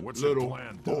Mexican little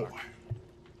boy.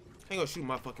 Ain't gonna shoot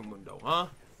my fucking window, huh?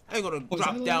 Ain't gonna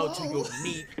drop down to your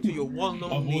knee, to your one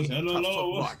little knee, and touch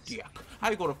my dick. How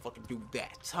you gonna fucking do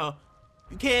that, huh?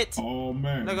 You can't. Oh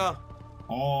man. Nigga.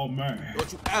 Oh man.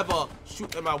 Don't you ever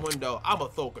shoot in my window. I'ma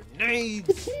throw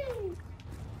grenades.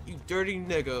 You dirty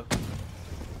nigga.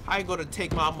 How you gonna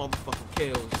take my motherfucking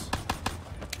kills?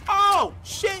 Oh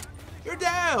shit! You're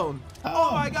down.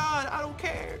 Oh my god, I don't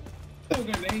care. I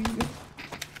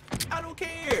don't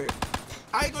care.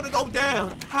 I ain't gonna go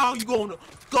down. How you gonna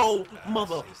go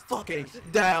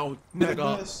motherfucking down,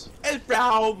 nigga? It's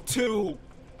round 2.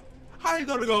 How you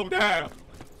gonna go down?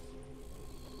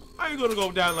 How you gonna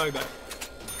go down like that?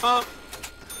 Huh?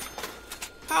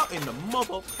 How in the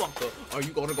motherfucker are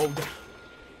you gonna go down?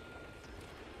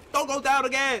 Don't go down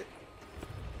again.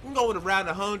 I'm going around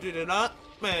 100 and up,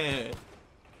 man.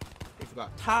 If you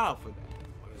got time for that,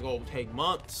 it's gonna take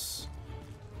months.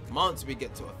 Months we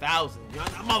get to 1,000. Y'all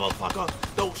motherfucker,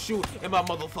 don't shoot in my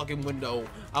motherfucking window.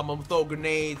 I'm gonna throw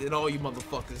grenades at all you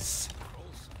motherfuckers.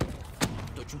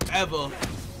 Don't you ever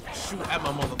shoot at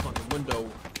my motherfucking window.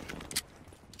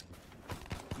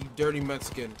 You dirty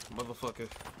Mexican motherfucker.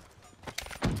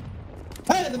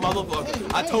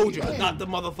 Motherfucker, I told you not the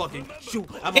motherfucking shoot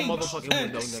at my motherfucking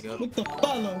window, nigga. With the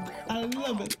follow, I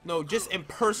love it. No, just in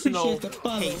personal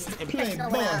taste and play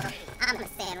ball. I'm gonna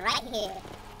stand right here.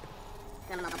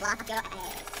 I'm gonna block your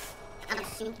ass. I'm gonna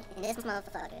shoot in this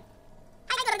motherfucker.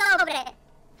 I ain't gonna go over there.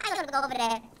 I ain't gonna go over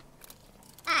there.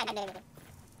 Alright, goddamn it.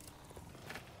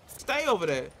 Stay over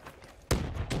there.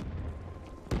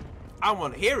 I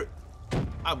want to hear it.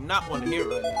 I do not want to hear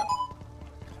it right now.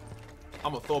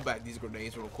 I'm gonna throw back these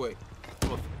grenades real quick.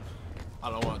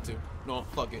 I don't want to. No,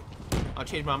 fuck it. I'll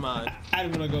change my mind. I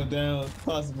don't want to go down.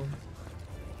 Possible.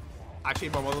 I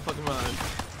changed my motherfucking mind.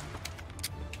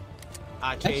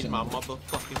 I changed my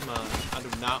motherfucking mind. I do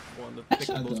not want to pick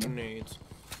up those grenades.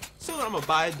 Soon I'm gonna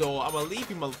buy a door. I'm gonna leave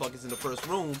you motherfuckers in the first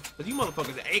room, because you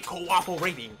motherfuckers ain't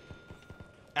cooperating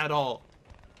at all.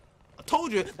 I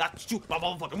told you not to shoot my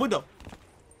motherfucking window.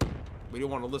 But you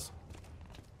don't want to listen.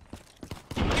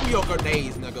 Give me your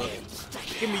grenades,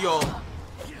 nigga. Give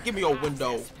me your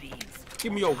window.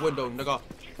 Give me your window, nigga.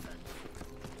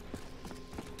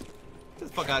 Get the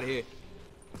fuck out of here.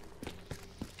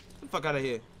 Get the fuck out of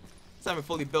here. It's not even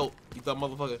fully built, you dumb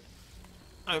motherfucker.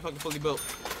 I ain't fucking fully built.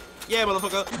 Yeah,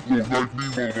 motherfucker. You like me,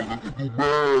 motherfucker. You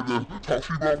mad. Talk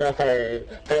shit about my home.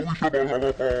 Talk shit about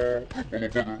my home.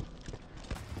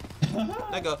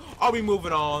 Motherfucker. Nigga, are we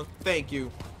moving on? Thank you.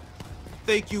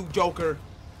 Thank you, Joker.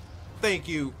 Thank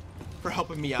you for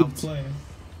helping me out. Good plan.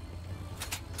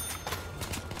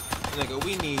 Nigga,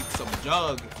 we need some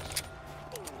jug.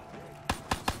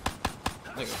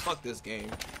 Nigga, fuck this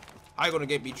game. How you gonna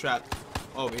get me trapped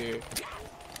over here?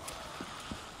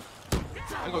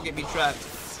 How you gonna get me trapped?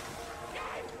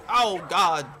 Oh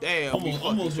god damn.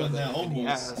 Almost right now.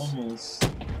 Almost.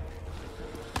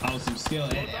 I was some skill.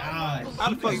 How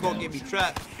the fuck you gonna get me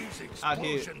trapped out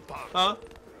here? Huh?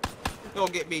 You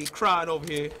gonna get me crying over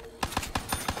here?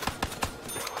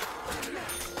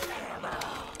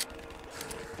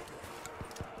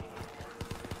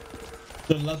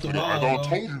 Left the I ball, done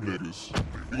told you niggas.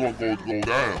 You gonna go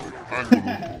down. I ain't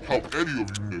gonna help any of you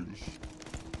niggas.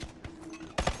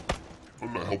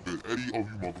 I'm not helping any of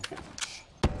you motherfuckers.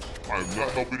 I am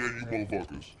not helping any of you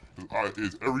motherfuckers. I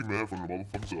is every man from the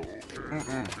motherfucker's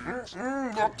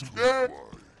own. Not today.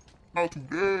 Not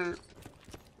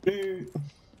today.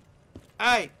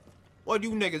 Hey, what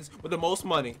you niggas with the most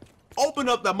money? Open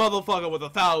up that motherfucker with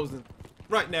 1,000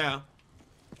 right now.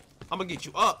 I'm gonna get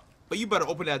you up, but you better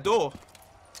open that door.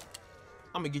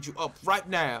 I'm gonna get you up right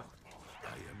now.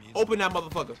 Open that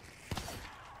motherfucker.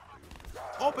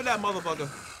 Open that motherfucker.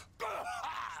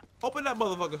 Open that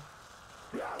motherfucker.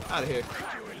 Out of here.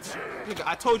 Nigga,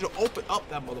 I told you open up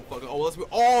that motherfucker, or else we're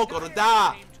all gonna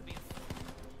die.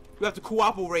 You have to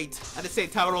cooperate at the same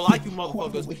time. I don't like you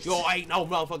motherfuckers. Yo, ain't no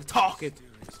motherfucker talking.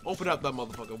 Open up that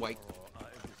motherfucker, White.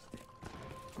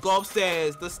 Go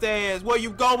upstairs. The stairs. Where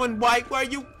you going, White? Where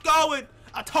you going?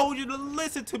 I told you to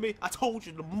listen to me. I told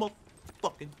you to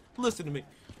motherfucking listen to me.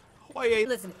 Why you ain't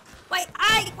Listen. Wait,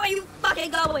 where you fucking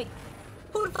going?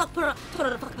 Who the fuck put on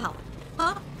the fucking power?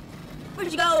 Huh?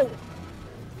 Where'd you go?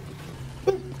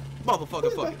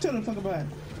 motherfucker fuck? Turn the fuck back.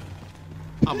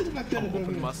 I'm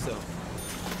opening myself.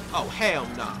 Oh hell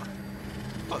nah.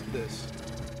 Fuck this.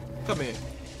 Come here.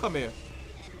 Come here.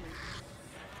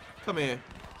 Come here.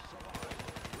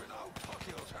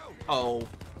 Oh.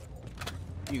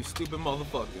 You stupid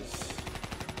motherfuckers.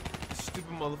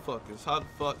 Stupid motherfuckers. How the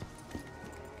fuck?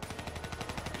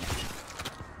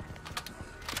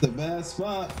 The bad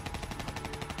spot.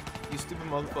 You stupid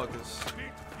motherfuckers.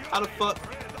 How the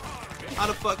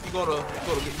fuck you gonna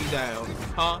get me down?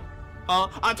 Huh? Huh?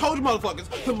 I told you motherfuckers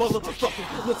to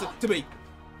motherfucking listen to me.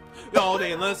 Y'all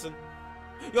didn't listen.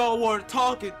 Y'all weren't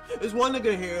talking. There's one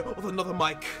nigga here with another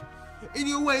mic. And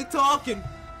you ain't talking.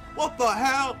 What the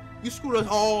hell? You screwed us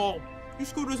all. You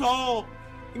screwed us all.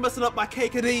 You messing up my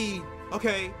cake and eat.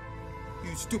 Okay?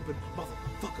 You stupid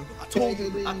motherfucker. I told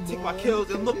you I'd take my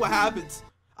kills and look what happens.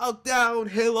 A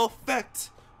downhill effect.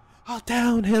 A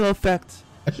downhill effect.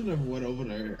 I should never went over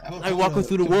there. I'm walking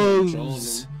through the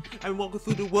woods. I'm walking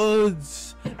through the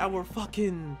woods. And we're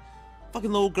fucking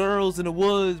little girls in the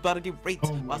woods about to get raped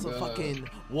by some fucking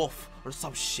wolf or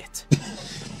some shit.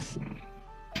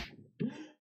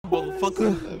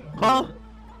 Motherfucker. Huh?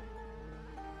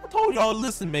 I told y'all to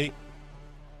listen, mate.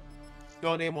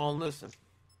 Y'all didn't want to listen.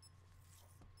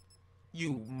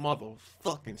 You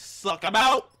motherfucking suck. I'm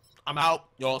out. I'm out.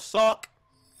 Y'all suck.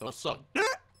 Y'all suck.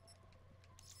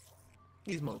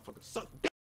 These motherfuckers suck.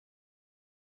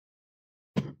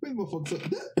 These motherfuckers suck.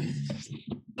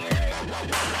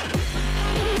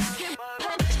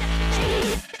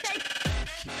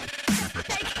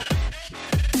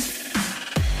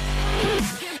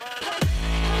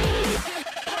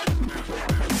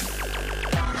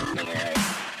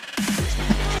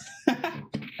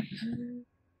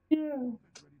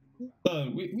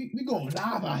 We going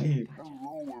live out here.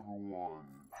 Hello, everyone.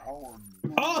 How are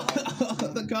you? Oh,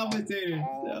 the commentators.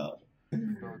 Yeah.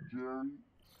 Jerry?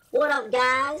 What up,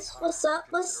 guys? What's up?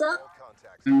 What's up?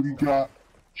 And we got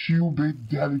Q Big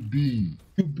Daddy B,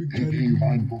 aka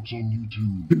Mindbooks on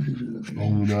YouTube,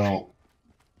 going out,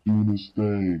 doing his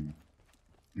thing.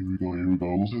 Here we go, here we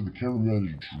go. Looks like the cameraman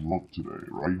is drunk today,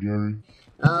 right, Jerry?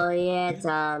 Oh yeah,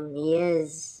 Tom. He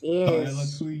is. He Oh, that looks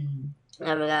is. sweet.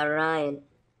 And we got Ryan.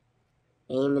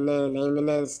 Aiming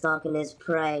in, stalking his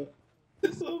prey.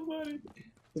 It's so funny.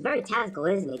 He's very tactical,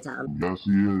 isn't he, Tom? Yes,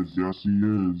 he is. Yes, he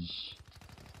is.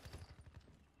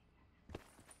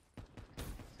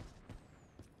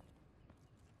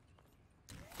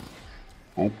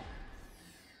 Oh.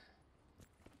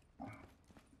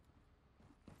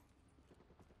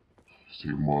 He's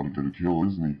taking a while to get a kill,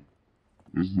 isn't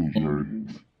he? Isn't he, Jerry?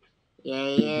 Yeah,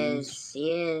 he is.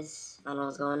 He is. I don't know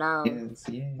what's going on. Yes,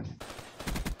 yeah.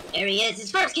 There he is,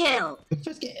 his first kill!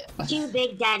 Just get. Q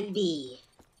Big Daddy B.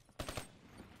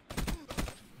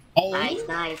 Oh, Nice,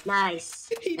 nice, nice.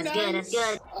 That's good, that's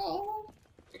good. Oh.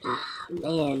 Ah,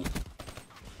 man.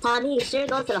 Tommy, you sure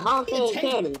go to the Hall of Fame,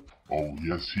 can he? Oh,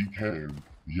 yes, he can.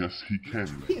 Yes, he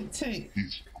can. He a tank.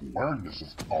 His awareness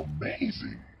is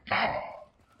amazing. Ah.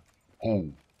 Oh,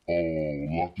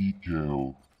 lucky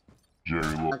kill. Jerry,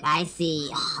 look. Look, I see.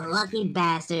 Oh, lucky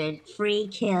bastard. Free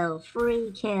kill,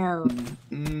 free kill.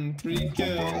 Free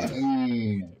kill.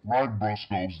 Ryan Brooks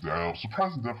goes down.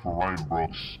 Surprising death for Ryan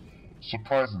Brooks.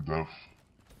 Surprising death.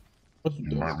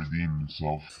 He might redeem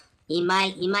himself. He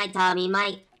might, Tom, he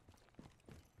might.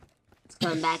 He's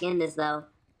coming back in this, though.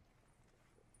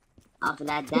 Off of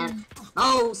that death.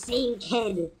 Oh, same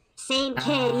kid. Same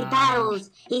kid. He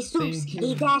battles. He swoops.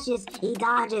 He dashes. He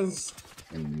dodges.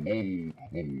 Oh,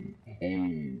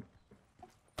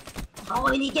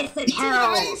 and he gets the kill.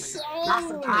 Nice. Not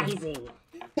surprising.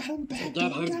 To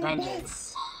get his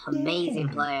vengeance. Amazing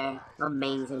player.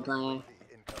 Amazing player.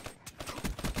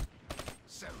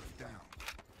 Settle it down.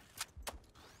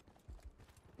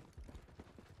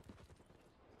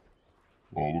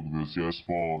 Oh, look at this. Yeah,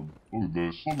 Spawn. Look at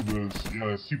this. Look at this.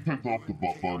 Yes, he picked up the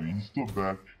butt buddy. He stood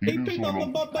back. He knew picked up someone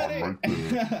the butt buddy. right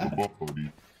there. The butt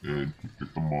buddy. And he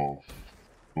picked him off.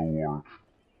 No work.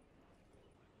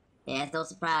 Yeah, it's no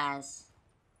surprise.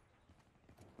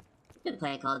 Been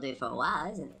playing Call of Duty for a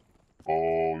while, isn't it?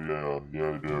 Oh,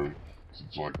 yeah, dude.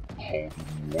 Since like Call of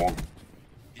Duty 1.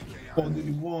 Call of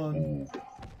Duty 1. Oh,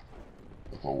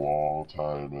 that's a long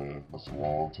time, man. That's a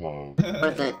long time.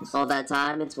 Worth it. All that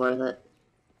time, it's worth it.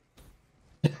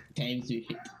 Time to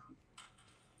hit.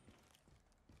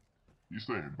 He's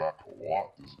staying back a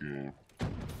lot this game.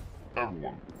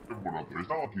 Everyone out there. It's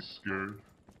not like he's scared.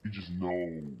 He just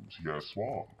knows he has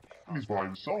Spawn. And he's by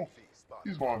himself.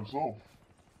 He's by himself.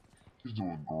 He's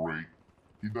doing great.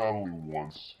 He died only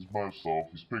once. He's by himself.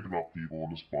 He's picking up people in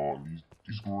the spawn.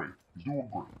 He's great. He's doing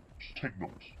great. Just take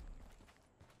notes.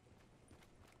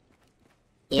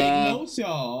 Yeah. Take notes,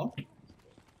 y'all.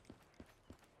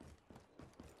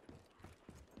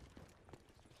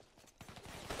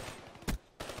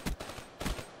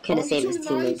 Could have saved his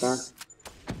teammate though.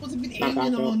 Wasn't been Not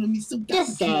aiming that on good. him. He still got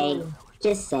Just the kill. saying.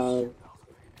 Just saying.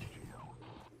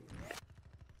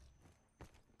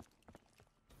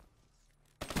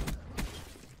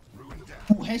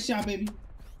 Oh, headshot, baby.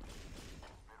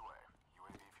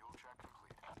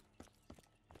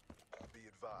 Be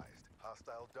advised,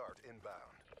 hostile dart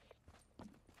inbound.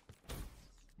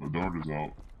 The dart is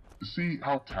out. See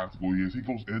how tactical he is? He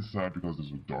goes inside because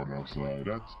there's a dart outside.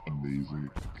 That's amazing.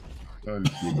 That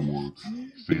is good work.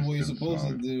 That's what you're supposed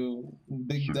to do.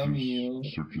 Big Searches, dummy, yo.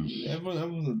 searches.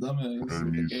 Everyone's a dummy in the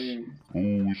Enemies. game.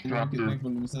 Oh, he's They trapped can there. think for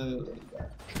themselves.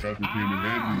 Trapper came in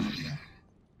handy.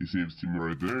 He saved his team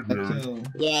right there, A Jerry. kill.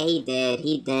 Yeah, he did.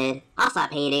 He did. I'll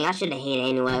stop hating. I shouldn't hate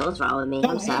anyway. What's wrong with me?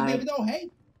 Don't I'm hate, sorry. baby. Don't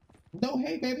hate. Don't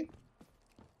hate, baby.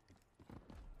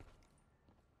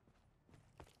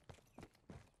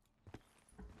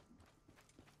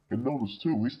 And notice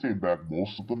too, we stayed back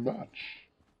most of the match.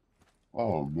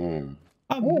 Oh man.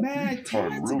 I'm Oh, mad he's trying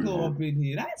time to really go hard. up in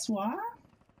here. That's why.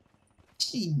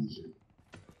 Gee.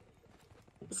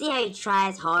 See how he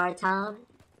tries hard, Tom?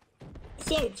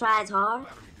 See how he tries hard?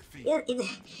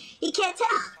 He can't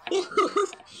tell.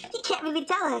 He can't really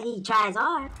tell if he tries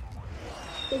hard.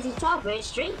 Because he's trying for his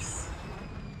streaks.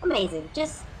 Amazing.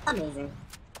 Just amazing.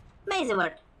 Amazing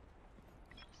work.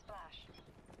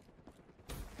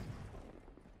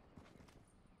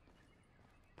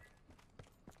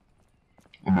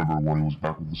 I remember when he was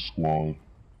back with the squad.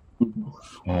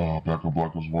 Back in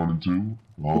Black Ops 1 and 2.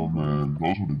 Oh man,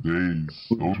 those were the days.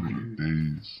 Those were the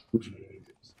days.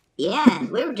 Yeah,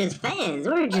 we were just fans.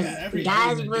 We were just every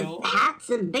guys element, with yo. hats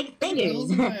and big fingers.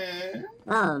 Man.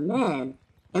 Oh man.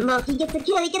 And look, he gets a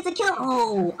kill. He gets a kill.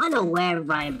 Oh, unaware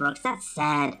Ryan Brooks. That's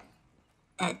sad.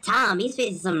 Tom, he's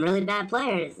facing some really bad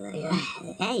players.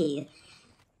 Hey.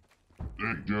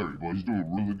 Hey Jerry, boy, he's doing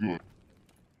really good.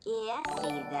 Yeah, I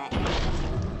see that.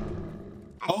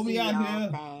 I Oh, we see out all here.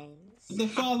 things. The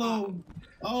follow.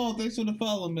 Oh, thanks for the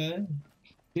follow, man.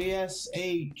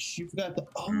 JSH. You forgot the.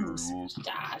 Oh,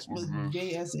 gosh, but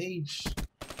JSH.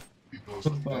 He does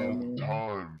that all the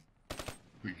time.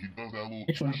 He does that little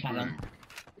twitch thing.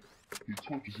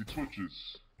 He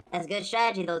twitches. That's good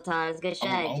strategy, though, Tom. It's good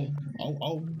strategy.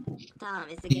 Oh. Tom,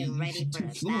 it's to get ready for Too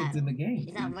the fluid in battle. the game.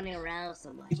 He's not running around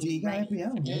so much. You He's got ready. every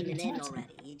element, He's every aiming in tactic.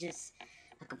 already. He's just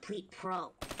a complete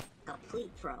pro.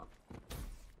 Complete pro.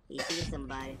 He sees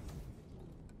somebody.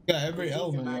 Got every You see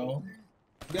element, somebody. yo.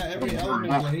 You got every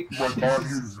element, Blake. He might die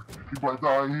here. He might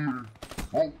die here.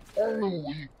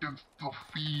 Oh, he gets the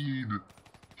feed.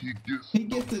 He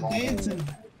gets the dancing.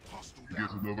 He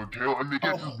gets another kill, and he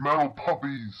gets his metal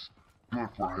puppies. Good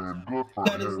for him. Good for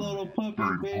Got his him. little puppies,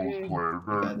 Very baby. close player.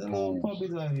 Very Got the little close.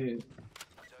 puppies out here.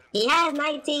 He has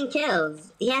 19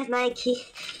 kills. He has 19.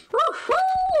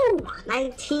 Woohoo!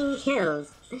 19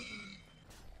 kills.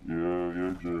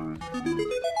 Yeah, Jerry.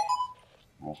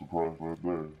 No surprise right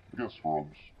there. Guess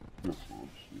Rubs. Yeah.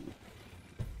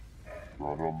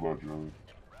 Right on that, Jerry.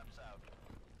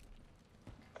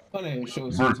 Funny,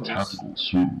 shows Very tactical,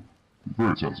 too.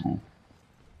 Very tactical.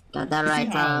 Got that See right,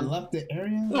 how I Tom. left the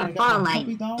area? Yeah, I got falling my like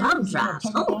puppy dogs, dumb I got drops.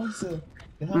 puppy Oh. dogs to help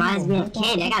Reminds me me of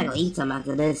candy. I gotta go eat some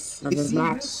after this match.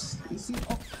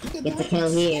 Get the kill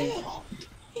here.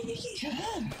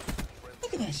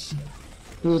 Look at that shit.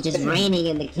 He's just raining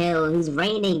in the kill. He's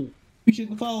raining. Appreciate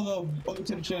the follow though. Welcome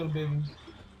to the channel, baby.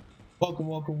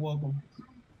 Welcome.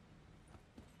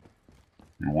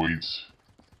 He waits.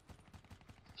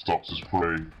 Stops his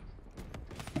prey.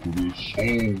 Look at this. Oh,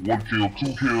 1 kill,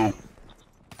 2 kill.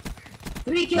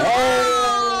 3 kills.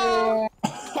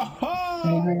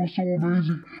 Oh, that was so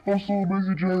amazing. That's so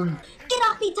amazing, Jerry. Get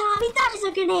off me, Tom. He dodges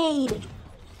a grenade.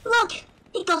 Look,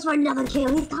 he goes for another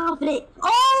kill. He's confident.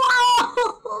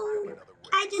 Oh!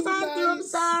 I just had to. I'm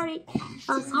sorry.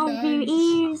 I'm sorry for your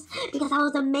ears because that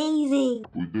was amazing.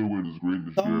 We did win this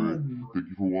greatness, Jerry. Thank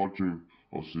you for watching.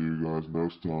 I'll see you guys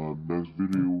next time. Next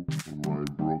video with Ryan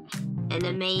Brooks. An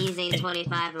amazing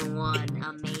 25-1.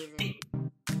 Amazing.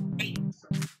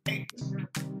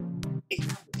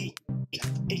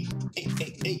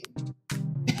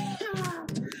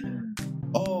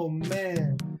 Oh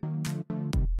man.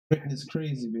 Britain is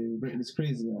crazy, baby. Britain is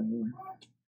crazy out here.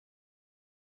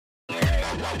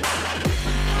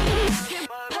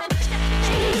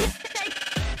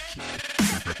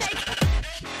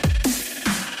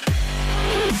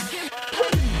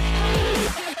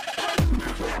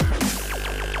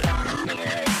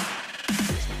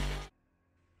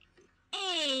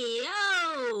 Hey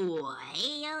yo,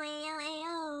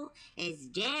 it's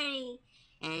Jerry,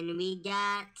 and we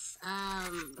got,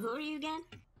 who are you again?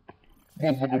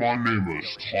 Motherfucker, my name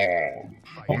is Tom.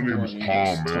 My name is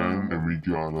Tom, man. And we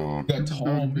got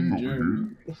Tom and Jerry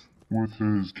with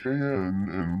his KN,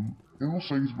 and it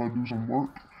looks like he's about to do some work.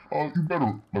 You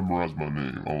better memorize my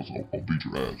name, I'll beat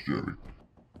your ass, Jerry.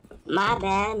 My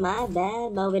bad,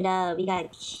 but we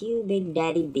got Q Big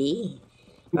Daddy B,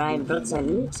 Ryan Brooks on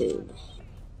YouTube.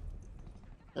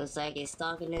 Looks like he's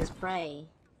stalking his prey.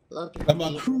 Look at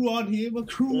my crew on here, my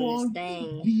crew on.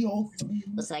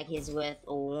 Looks like he's with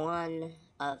one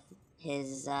of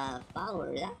his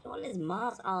followers. That's one of his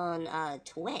moms on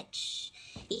Twitch.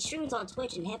 He streams on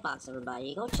Twitch and hitbox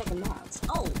everybody. Go check him out.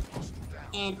 Oh,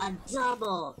 and a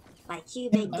double by Q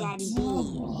Big Daddy B.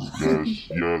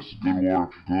 Yes, good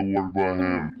work by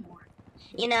him.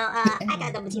 You know, I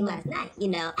got double team last night, you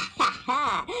know.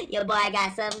 Your boy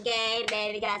got some game,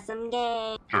 baby, got some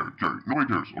game. Jerry, nobody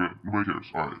cares, okay? Nobody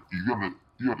cares. Alright, you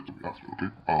gotta tell me after,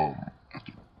 okay?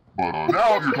 After. But,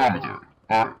 now your commentary.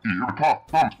 Alright, your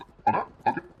comments,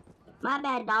 okay? My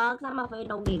bad, dogs. I'm afraid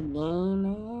don't get game,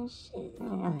 man. Shit.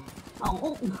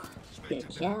 Oh, good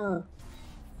kill.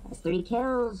 That's 3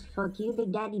 kills for Q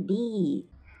Big Daddy B.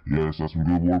 Yes, that's some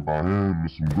good work by him.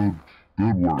 That's some good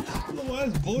work.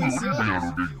 His voice, What do you mean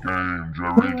get game,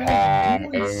 Jerry? Tom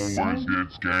always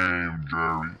gets game,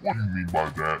 Jerry. What do you mean by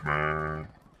that, man?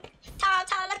 Tom,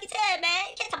 like you said, man.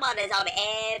 Get him on this on the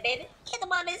air, baby. Get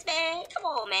him on this, man. Come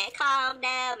on, man. Calm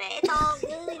down, man. It's all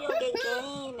good. You don't get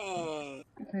game, man.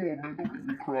 Come on, man. Don't make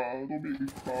me cry.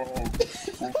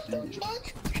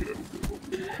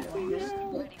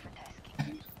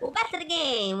 Well, back to the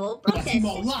game. Well, Brooks has 6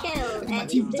 kills,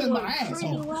 and he's doing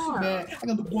pretty well. Man, I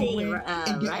got the one way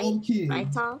and get all kids. Right,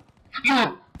 Tom?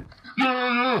 Yeah.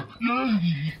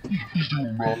 He's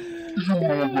doing right.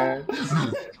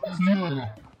 Yeah.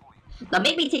 Don't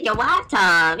make me take your wife,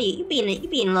 Tom. You being a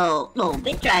little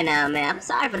bitch right now, man. I'm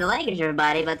sorry for the language,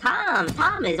 everybody, but Tom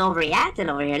is overreacting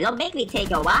over here. Don't make me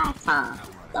take your wife, Tom.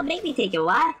 Don't make me take your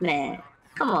wife, man.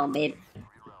 Come on, baby.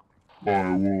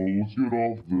 Alright, well, let's get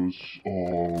off this.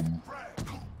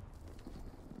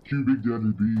 Q Big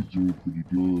Daddy B's doing pretty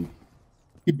good.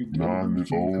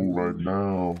 9-0 right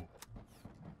now.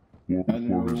 Working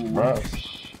for his raps.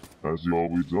 As he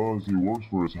always does, he works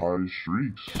for his highest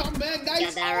streaks. Come back, guys. You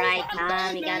got that right,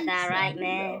 Tom. You got that right,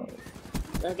 man.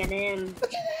 Look at him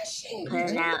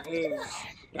putting out his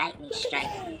lightning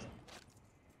strike.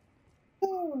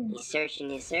 He's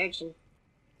searching.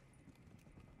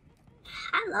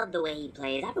 I love the way he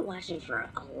plays. I've been watching for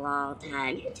a long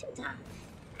time. You too, Tom.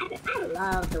 I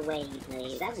love the way he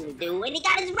plays. That's what we do. And he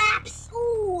got his raps.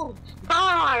 Ooh,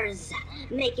 bars.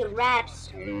 Making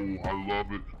raps. Oh, I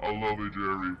love it,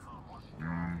 Jerry.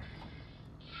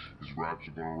 His raps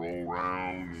are gonna roll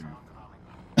around and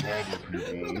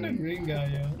Look at the green guy,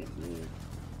 yo.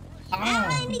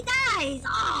 Ah, and he dies!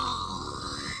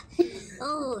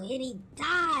 Oh, and he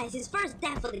dies. His first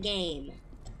death of the game.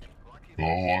 Oh,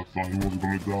 I thought he wasn't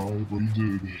gonna die, but he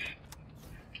did.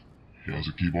 He has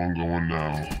to keep on going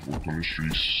now. Work on the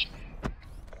streets.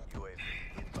 UAV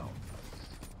inbound.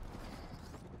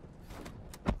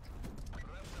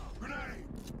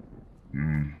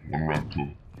 One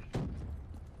raptor.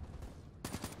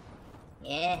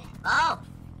 Yeah. Oh!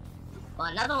 Well,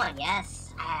 another one,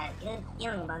 yes. I had a good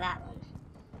feeling about that one.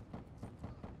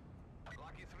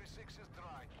 Lucky 3-6 is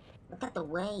dry. Look at the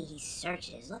way he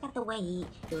searches. Look at the way he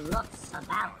looks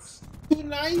about. Too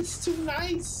nice, too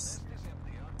nice.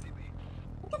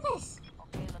 Look at this.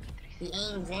 He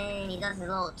aims in, he does his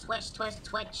little twitch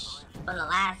from the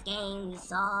last game we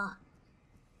saw.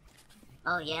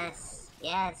 Oh, yes.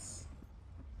 Yes.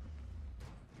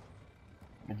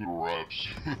 Look at the wraps.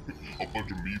 A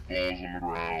bunch of meatballs on the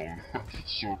ground.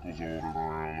 Circles all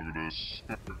around. Look at this.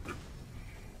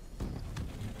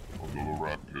 Another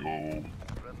rap kill.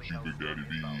 Big Daddy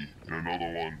B. And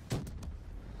another one.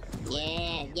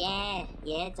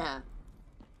 Yeah, Tom.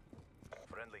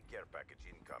 Friendly care package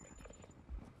incoming.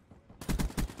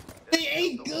 They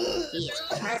ain't good. He is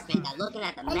perfect at looking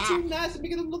at the I'm map. too nice to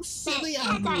make them look silly Man,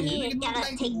 out cats out here. here Make it look gotta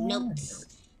like take one. notes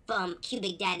from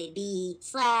Cubic Daddy B /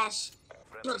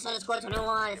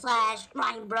 Brooks_21 /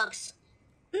 Ryan Brooks.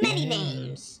 Many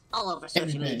names all over social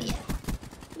Everything. media.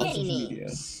 On Many social media.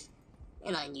 names.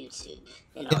 And on YouTube.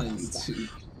 And all that stuff.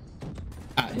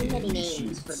 Many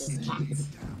names for this cat.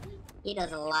 He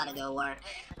does a lot of good work.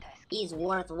 He's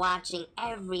worth watching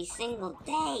every single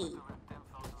day.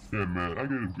 Yeah, man, I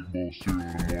get a big bowl of cereal in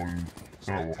the morning.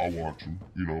 And I watch him,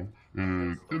 you know.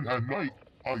 And at night,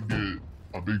 I get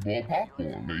a big bowl of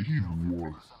popcorn. Man,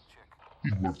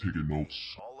 he's worth taking notes.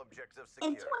 All objectives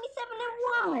And secure.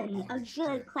 27 and 1, a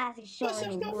good classic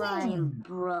showing of Ryan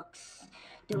Brooks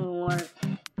doing work.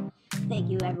 Thank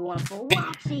you everyone for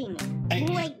watching.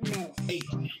 Greatness.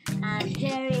 I'm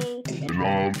Jerry. And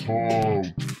I'm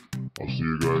Tom. I'll see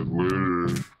you guys later.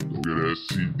 Go get that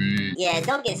CD. Yeah,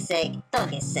 don't get sick. Don't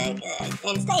get sick.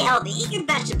 And stay healthy. Eat your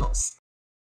vegetables.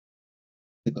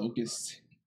 The locust.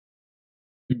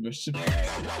 Vegetable.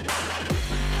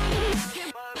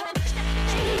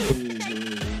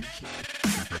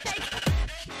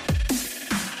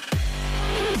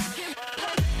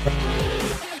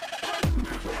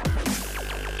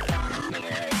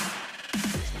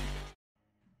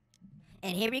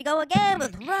 And here we go again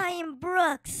with Ryan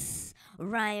Brooks.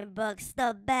 Ryan Brooks,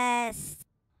 the best.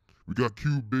 We got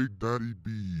Q Big Daddy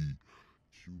B.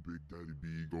 Q Big Daddy B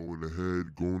going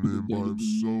ahead, going in by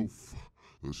himself.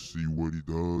 Let's see what he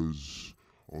does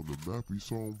on the map we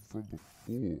saw him from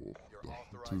before. The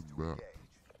hunted map.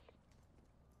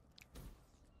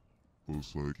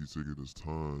 Looks like he's taking his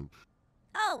time.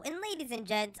 Oh, and ladies and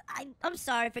gents, I'm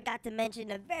sorry, I forgot to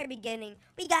mention at the very beginning,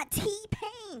 we got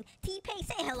T-Pain. T-Pain,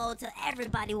 say hello to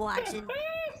everybody watching.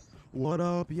 What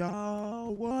up,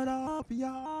 y'all? What up,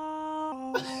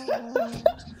 y'all?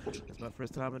 It's my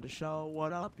first time at the show.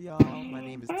 What up, y'all? My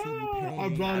name is T-Pain. I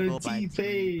brought go in by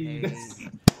T-Pain.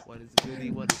 What is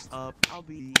goody? What is up? I'll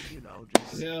be,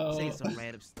 just say some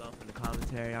random stuff in the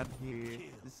commentary. I'm here.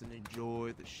 Listen,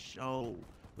 enjoy the show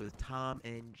with Tom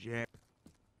and Jerry.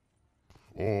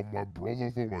 Oh, my brother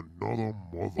from another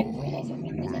mother.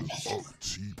 What is up,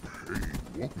 T-Pain?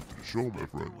 Welcome to the show, my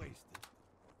friend.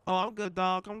 Oh, I'm good,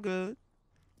 dog. I'm good.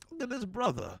 Look at this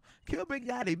brother. Kill Big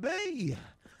Daddy B.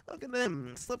 Look at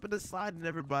him slipping and sliding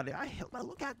everybody.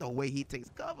 Look at the way he takes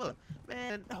cover.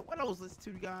 Man, when I was listening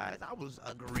to you guys, I was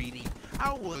greedy.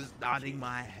 I was nodding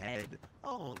my head.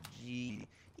 Oh, gee.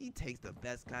 He takes the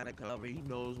best kind of cover. He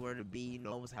knows where to be. He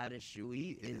knows how to shoot.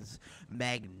 He is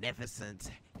magnificent.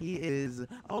 He is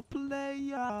a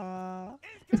player.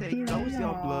 Take notes,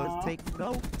 young bloods. Take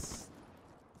notes.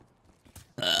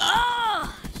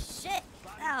 Oh, shit.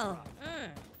 Oh,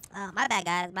 oh, my bad,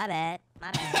 guys. My bad.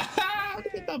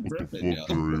 Look at that burp, Jerry,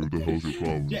 what the hell's your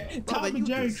problem? Yeah, Tom Brother, and you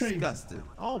Jerry crazy. disgusted.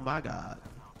 Oh, my God.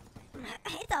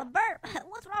 It's a burp.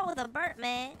 What's wrong with a burp,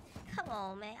 man? Come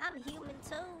on, man. I'm human,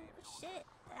 too. Shit.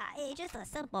 It's just a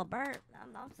simple burp.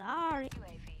 I'm sorry.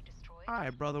 All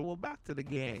right, brother. Well, back to the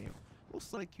game.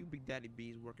 Looks like you Big Daddy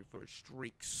B is working for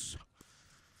streaks.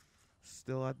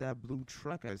 Still at that blue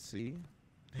truck, I see.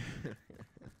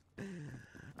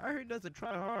 I heard he doesn't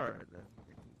try hard.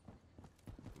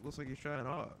 Looks like he's trying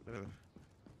hard. Yeah.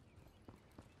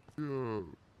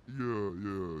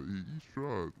 He's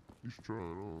trying. He's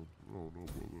trying. Oh, no,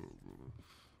 brother.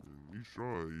 He's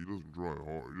trying. He doesn't try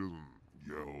hard. He doesn't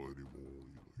yell anymore.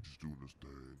 He's just doing his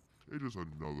thing. It's just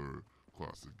another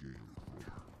classic game.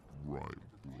 Ryan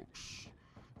Brooks.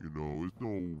 You know, it's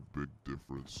no big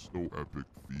difference, no epic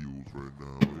feels right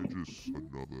now. It's just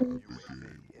another epic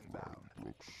game for Ryan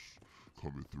Brooks.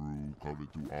 Coming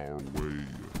through our way.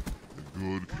 A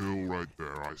good kill right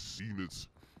there. I seen it.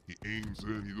 He aims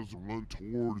in, he doesn't run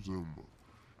towards him.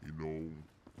 You know,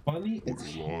 Funny, but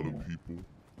it's a lot of people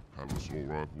have assault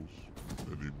rifles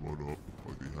and they run up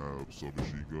like they have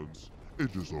submachine guns.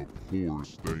 It's just the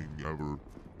poorest thing ever.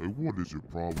 Like, what is your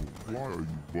problem? Why are you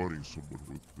running someone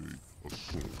with the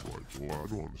assault rifle? I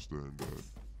don't understand that.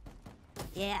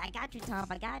 Yeah, I got you, Tom.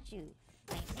 I got you.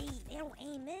 Like, they don't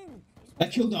aim in. I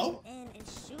killed him. In and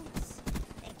shoots.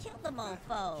 They kill the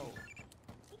mofo.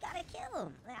 You gotta kill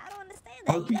him. Like, I don't understand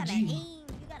that. You gotta RPG. aim.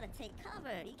 You gotta take cover.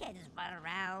 You can't just run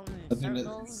around I in think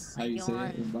circles. that's how Like you you're say it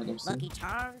on in Black Ops 2. Lucky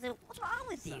Charms. What's wrong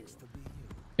with you?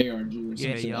 ARG or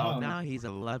Yeah, something. yo, now he's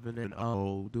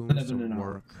 11-0, doing 11 some and 0.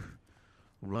 work,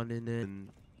 running and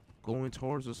going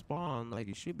towards the spawn like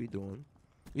he should be doing.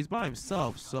 He's by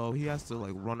himself, so he has to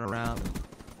like run around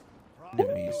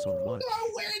and me so much. I'm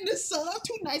wearing this so I'm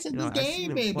too nice in You know, this I've seen game,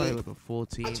 him baby. play with a full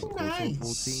team, I'm too close to a full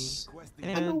nice.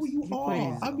 team, I know who you he are.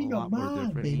 plays I'm in a your lot more mind,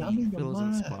 different. baby. I'm He in your fills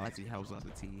in mind. spots, he helps out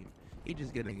the team. He's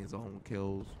just getting his own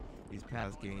kills. These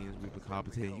past games we've been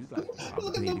commentating. You guys been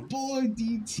Look at the commentating. boy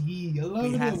DT.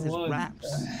 11 He has his 1.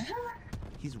 raps.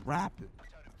 He's rapping.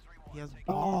 He has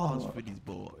bars for these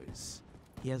boys.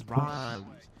 He has rhymes.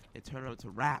 They turn up to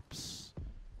raps.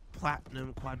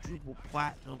 Platinum, quadruple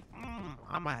platinum.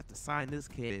 I might have to sign this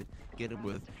kid, get him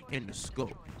with In the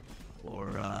Scope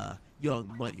or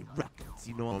Young Money Records.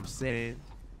 You know what I'm saying?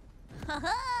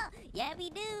 Yeah, we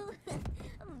do.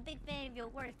 I'm a big fan of your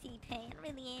work, T-Pain. I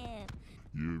really am.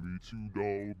 Yeah, me too,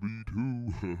 dog. Me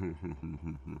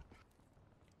too.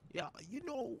 Yeah, you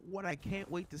know what I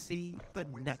can't wait to see? The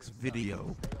next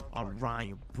video on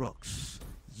Ryan Brooks'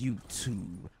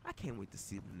 YouTube. I can't wait to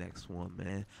see the next one,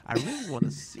 man. I really want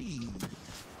to see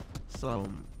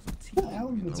some team, The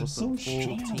elements you know, are so some full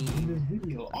strong in team. this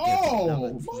video. against Oh, another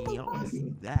team. I want to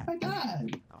see that. my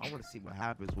God. I want to see what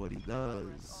happens, what he does.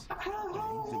 He's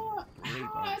Oh, doing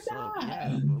great by my himself, God.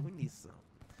 yeah, but we need some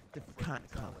different kind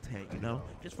of content, you know?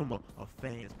 Just from a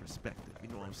fan's perspective, you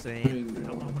know what I'm saying?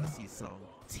 I want to see some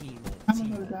team on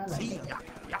team on team. Yeah,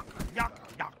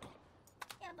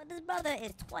 but this brother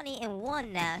is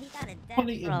 20-1 now. He got a death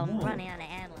 20 and from 1. running out of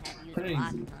ammo. Have to use Crazy. a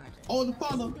rocket launcher. Oh, the He's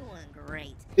follow. doing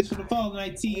great. It's for the follow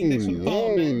 19. Thanks for the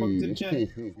follow, man. Welcome to the channel.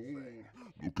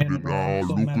 Look at him now,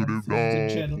 look at him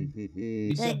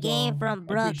now. Good game from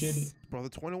Brooks. Brother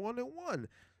 21-1.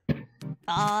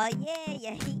 Oh, yeah, he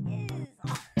is.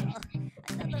 Oh,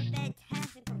 another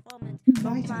fantastic performance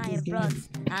from Ryan Brooks.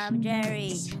 I'm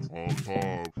Jerry. On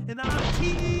top. And I'm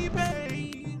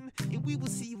T-Pain. And we will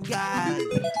see you guys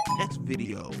next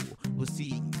video. We'll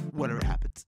see whatever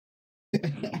happens.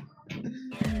 Hey,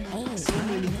 So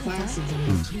many classes in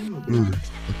this game. Dirty,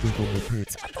 I think I'm a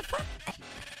pants. what the fuck?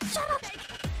 Shut up.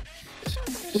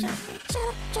 Shut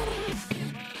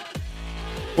up.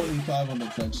 25 on the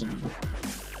collection.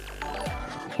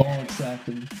 Ball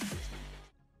tracking.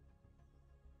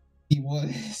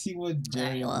 See what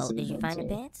Jerry Well, said did you about find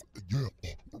the that. pants? Yeah,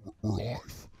 we're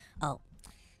live. Oh.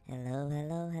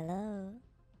 Hello.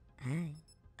 Hi.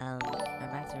 My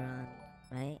mics are on,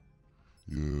 right?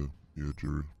 Yeah,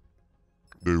 Jerry.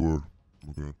 They were.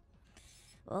 Okay.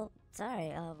 Well, sorry.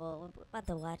 Well, we're about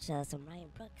to watch some Ryan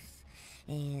Brooks,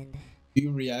 and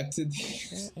You reacted?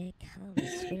 here it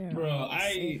comes. Spirit Bro, Roll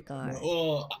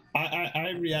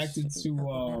I reacted to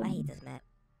I hate this map.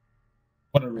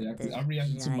 what I reacted. I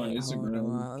reacted to my Giant hole in the Instagram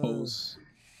wall. post.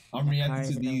 I'm The reacting cars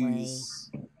to in the way.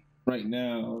 these right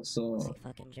now, so Say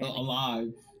fucking Germany.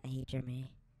 live. I hate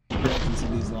Germany. Reacting to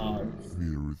these live.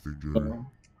 Me everything, Jerry. So,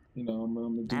 you know, I'm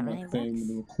gonna do my thing with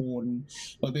the recording.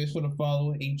 But thanks for the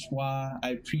follow, HY. I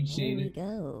appreciate Here we it.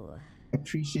 go.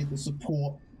 Appreciate the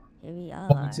support. Here we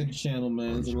Welcome are. to the channel,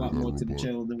 man. There's a lot more to the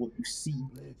channel than what you see.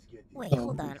 Wait,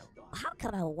 hold on. How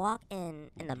come I walk in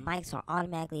and the mics are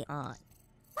automatically on?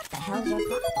 What the hell is your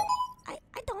problem? I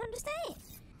don't understand.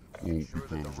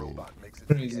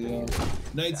 Crazy, yo.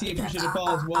 19, appreciate the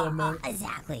follow as well, man.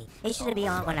 Exactly. It shouldn't be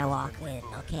on when I walk in,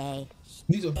 okay?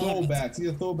 These are Damn it. throwbacks. These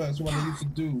are throwbacks to what I used to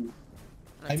do.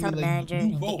 I Tell mean, the like, manager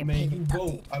you to vote, get your man. pay You vote.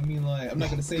 deducted. I mean, like, I'm not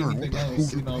gonna say anything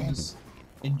else. You know, I'm just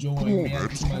enjoying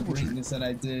reacting to my greatness that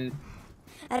I did.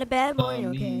 I had a bad morning,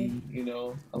 okay? Me, you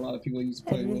know, a lot of people used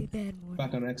to I had play a really with bad morning.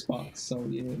 back on Xbox. So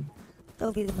yeah.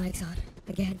 Don't leave the mics on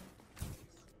again.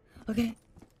 Okay?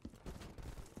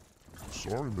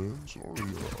 sorry, man. Sorry. I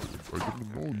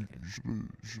didn't know. You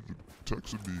should have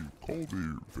texted me, called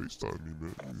me, or FaceTime me,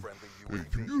 man. Hey,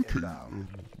 communicate. I'm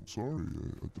sorry. I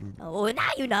didn't. Oh, now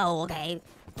you know, okay?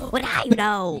 Well, now you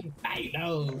know. Now you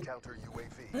know. Counter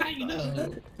UAV. Now you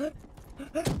know.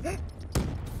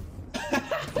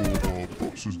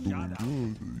 Brooks is doing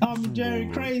good. Tom and Jerry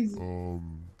crazy.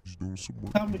 He's doing some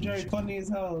work. Tom and Jerry funny as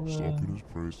hell, man. Stalking his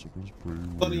prey, stalking his prey.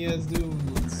 Funny ass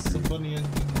dude. Some funny ass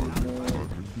dude,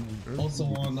 man. Also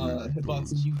on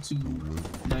Hitbox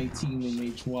YouTube 19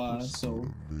 and HY, so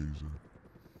Amazing.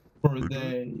 for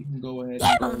there, you can go ahead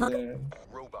Yeah, and go motherfucker. there.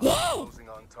 Robot Yeah. closing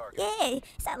on target. Yeah,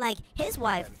 it's not like his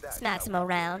wife smacks him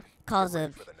around, calls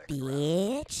him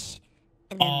bitch,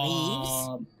 and then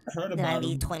leaves. Heard Then I about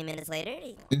leave him. 20 minutes later.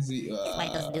 Is he? His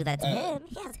wife doesn't do that to him.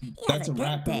 He has that's a a good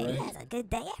rapper, day. right? He has a good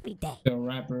day every day. A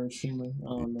rapper, streamer. I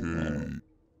don't know.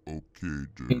 Okay, Pay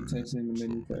Jerry. attention to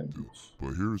many factors.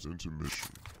 But here's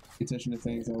intermission. Pay attention to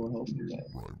things that will help you.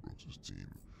 Ryan Brooks' team.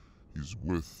 He's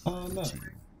with No. the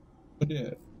team. But yeah,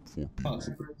 4 people.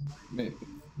 possibly, maybe.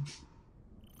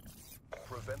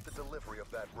 Prevent the delivery of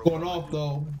that Going robot. off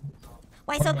though.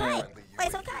 Why so Come quiet? Friendly Why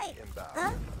so UAV quiet? inbound.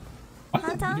 Huh? I Huh,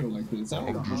 did a Tom? video like this. I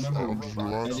don't I'm just remember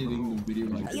relaxing. editing the video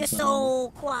like this. You're so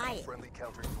quiet. Friendly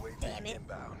counter UAV Damn it.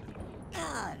 inbound.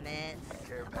 God, man.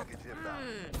 Care package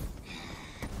inbound.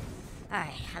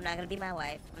 Alright, I'm not gonna be my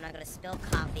wife. I'm not gonna spill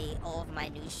coffee all over my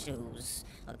new shoes.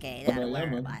 Okay, Oh, gotta yeah, wear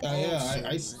man. my Yeah, old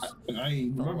I shoes.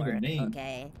 remember the Forward, name.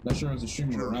 okay? Not sure it was a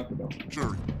streamer or a rapper though.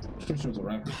 Jerry, Pretty sure it was a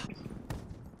rapper.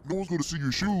 no one's gonna see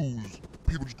your shoes.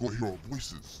 People just gonna hear our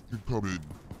voices. You come in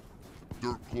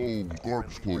dirt clothes,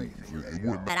 garbage clothes. It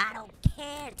wouldn't But I don't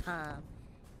care, Tom.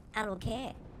 I don't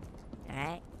care.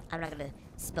 Alright? I'm not gonna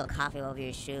spill coffee over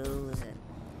your shoes and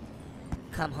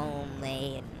come home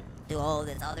late and do all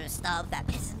this other stuff that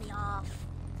pisses me off.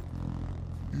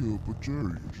 Yeah, but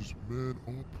Jerry, just man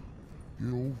up. Get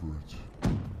over it. The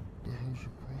hell's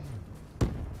your problem?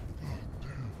 God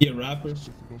damn. Yeah, rapper.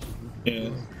 Something else is holding Yeah. you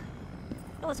back. You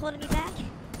know what's holding me back?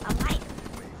 My wife.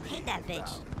 I hate that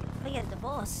bitch. We get a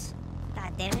divorce.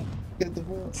 God damn it. Get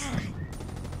divorced. God.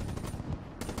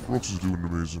 Brooks is doing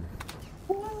amazing.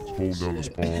 He's holding down the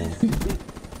spawn.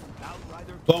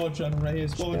 Spawn trapping right here.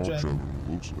 Spawn Spawn trapping. trapping,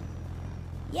 it looks like.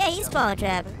 Yeah, he's spawn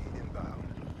trapping.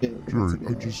 Jerry,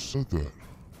 I just said that.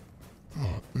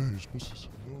 God, man, you're supposed to say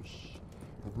something else.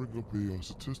 I'll bring up a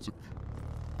statistic.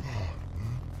 God,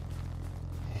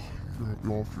 man.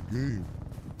 You're off your game.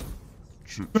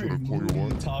 Should I call your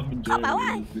wife? Tom and Call Jerry my in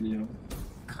wife. this video.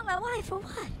 Call my wife for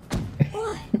what?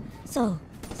 What? So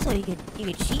you could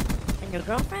cheat on your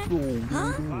girlfriend?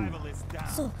 Huh?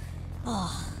 So,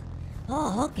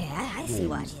 okay, I see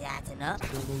why she's acting up.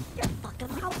 You're fucking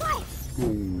my wife. You're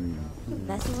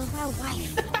messing with my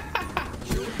wife.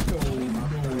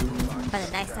 But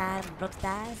the next time Brooks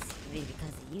dies, it'll be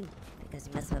because of you. Because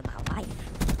you're messing with my wife.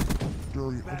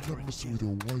 Jerry, I'm not messing with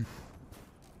your wife.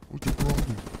 What's your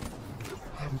problem?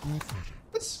 I have a girlfriend.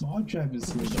 What spawn trap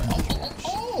is here?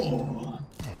 Oh.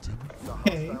 God damn it.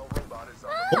 Okay. Oh,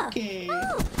 Okay.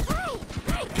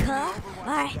 Alright, cuz.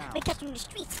 Alright, let me catch you in the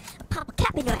streets. Pop a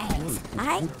cap in your ass.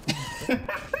 Alright?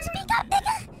 Speak up,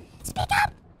 nigga. Speak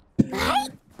up. Alright?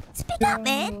 Speak up,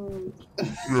 man.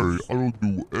 Jerry, I don't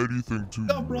do anything to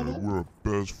No, you, brother. man. We're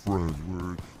best friends.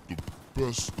 We're the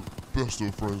best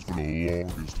of friends for the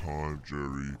longest time,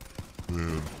 Jerry.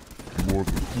 Man, you are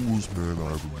the coolest man I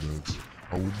ever met.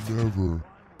 I would never,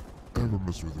 ever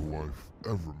mess with your wife.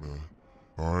 Ever, man.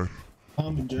 Alright?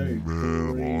 Tom and Jerry. Man,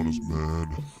 I'm an honest man.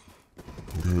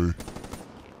 Okay?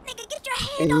 Nigga, get your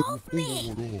hand off me.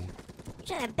 Hold on. You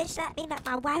trying to bitch slap me like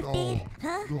my wife No. did?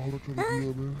 Huh? No, I'm not trying to do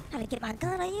that, man. Trying to get my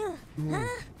gun on you? No.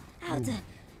 Huh? How to...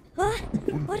 What?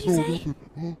 What'd you No, say? nothing.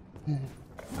 Huh?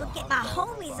 I will get my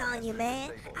homies on you,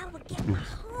 man. I will get my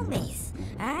homies.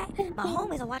 Alright? My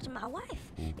homies are watching my wife.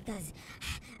 Because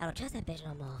I don't trust that bitch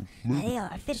no more. Now, they are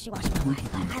officially watching my wife.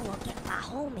 But I will get my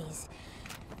homies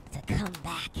to come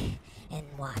back and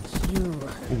watch you.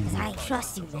 Because I ain't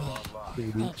trust you, man. I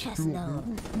ain't trust no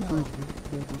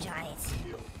giant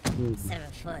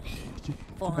 7-foot,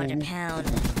 400-pound,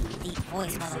 deep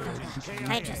voice motherfucker.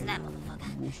 I ain't trusting that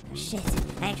motherfucker. Shit,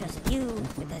 I ain't trusting you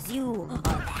because you are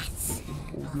bats,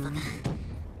 motherfucker.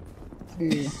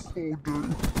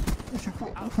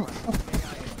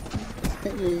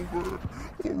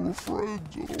 We're friends.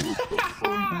 Do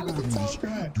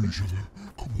each other.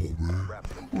 Come on, man.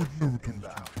 We'll never do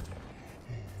this.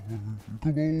 Come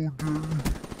on, Jerry.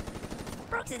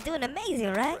 Brooks is doing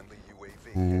amazing, right?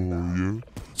 Oh, yeah?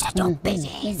 Shut your bitch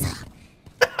ass up.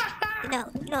 You know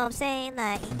what I'm saying?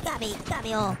 Like, he got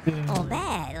me all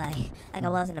mad, like I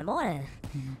was in the morning.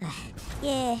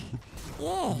 Yeah,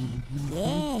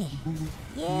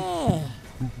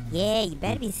 Yeah, you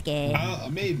better be scared.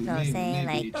 Maybe, You know what I'm saying?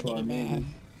 Like, don't get me mad.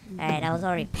 Alright, I was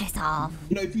already pissed off.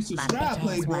 You know, if you subscribe,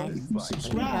 Playboy, if you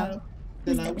subscribe,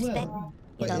 then I will.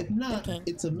 But if not,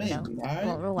 it's amazing,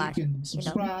 alright? You can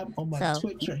subscribe on my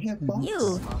Twitch or Hitbox.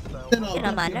 You get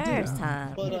on my nerves,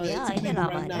 Tom. But Yeah, it's you get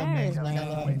on my nerves, man. I got a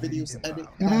lot of man. videos to edit.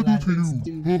 What I do to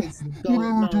you? What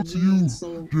I do to you,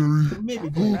 Jerry? Maybe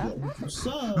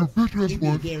Your bitch ass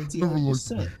wife never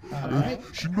liked me. Alright?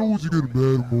 She knows you get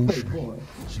bad emotion.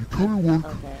 So you come to work,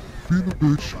 being a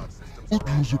bitch. What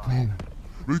the hell's your problem?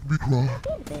 Make me cry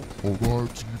on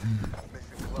live TV.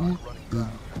 What the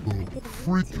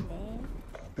freak?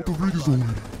 What the freak is on it?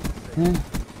 Huh?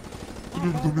 I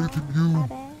never done anything to you.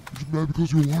 You're mad because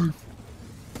your wife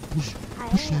was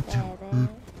slapped you and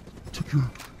took your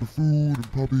food and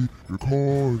probably your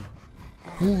car and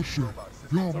all shit.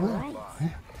 Yeah, I'm right. Huh?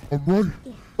 I'm right.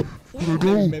 But I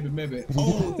know. Maybe.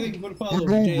 Oh, thank you for the follow,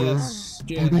 JS.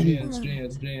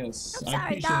 I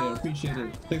appreciate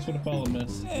it. Thanks for the follow, man.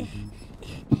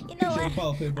 You know what?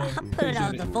 I'm putting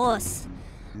out a divorce.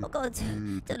 We'll go to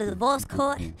the divorce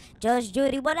court, judge,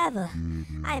 jury, whatever.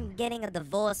 I'm getting a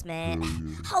divorce, man.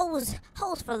 Hoes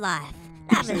for life.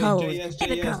 Not even hoes.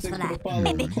 Baby girls for life.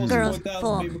 Baby girls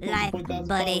for life,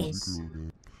 buddy.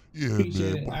 Yeah,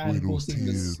 man, but wait those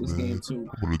tears, man. I'm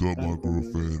gonna dump my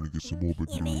girlfriend and get some more big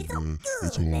girls,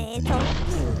 man. It's all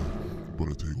good. I'm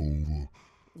gonna take over.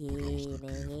 Yeah,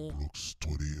 man. Looks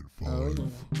 20 and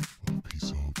 5. Peace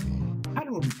out,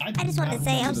 I just want to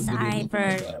say I'm sorry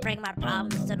for bringing my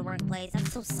problems to the workplace. I'm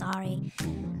so sorry.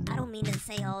 I don't mean to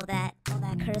say all that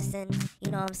cursing.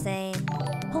 You know what I'm saying?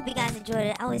 Hope you guys enjoyed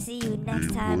it. I will see you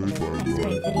next time in the next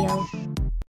great video.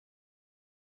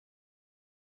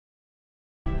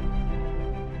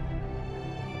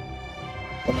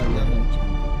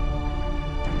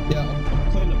 Yeah,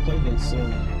 I'm planning to play this, so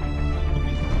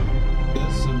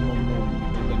this and one more,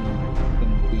 and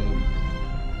then be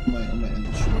I'm gonna end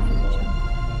the stream.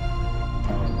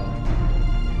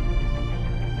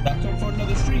 Not come for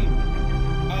another stream.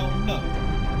 I don't know.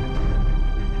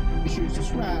 Be sure to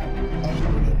subscribe.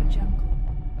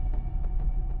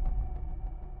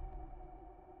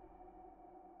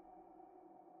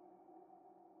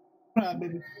 Subscribe,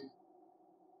 baby.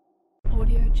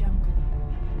 Audio Jungle.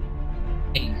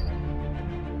 Hey.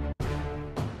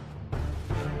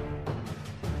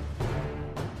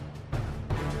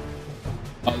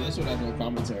 Oh, this one has no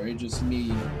commentary, just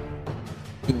me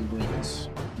doing brains,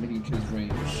 making kids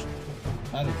range.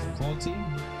 Out of 14?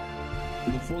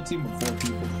 With a full team of 4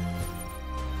 people.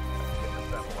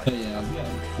 Oh yeah, we had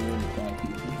 4 or 5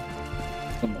 people.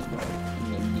 Come on, bro.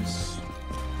 You know, just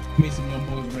make some young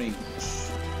boys range.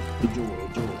 Enjoy.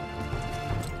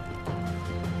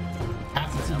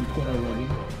 Half the team quit already.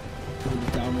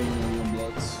 We're dominating on young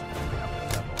bloods.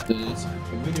 The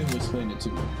video will explain it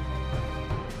too.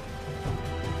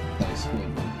 I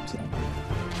explained it exactly.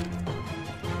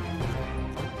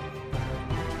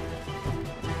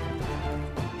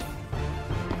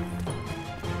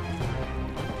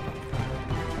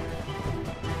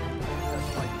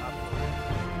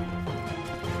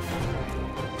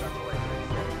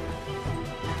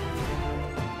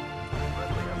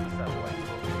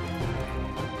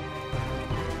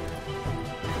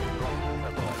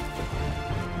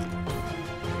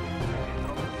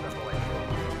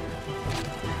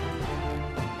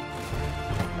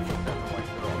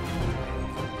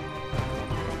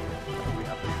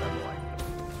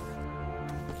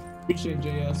 Appreciate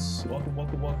JS. Welcome,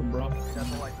 bro.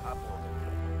 Satellite upload.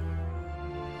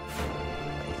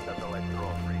 Satellite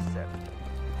drone reset.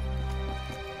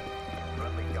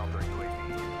 Friendly counter UAV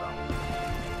inbound.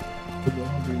 We're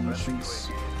hungry in the streets.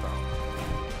 UAV inbound.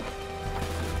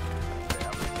 They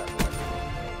have the satellite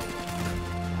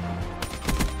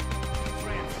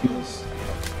drone. Yes.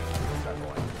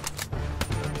 Satellite.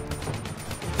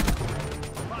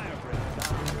 Firebreak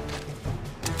down.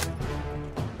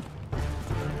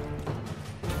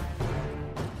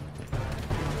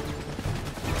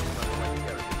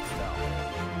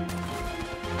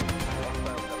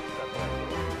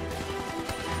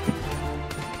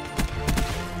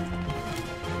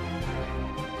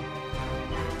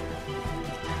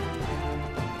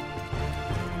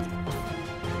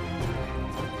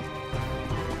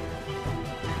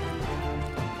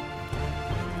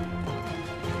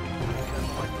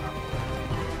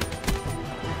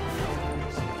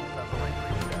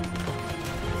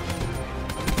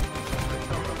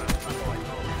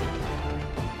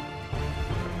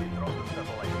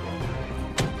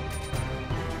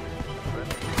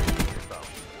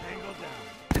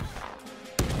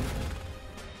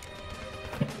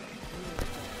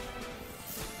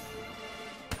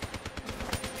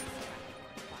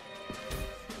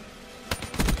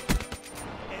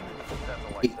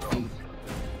 Satellite drone.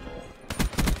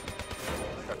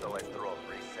 Satellite drone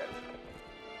reset.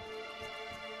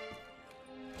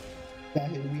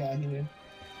 We out here.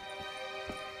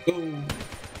 Oh,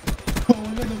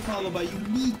 another follow by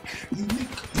Unique.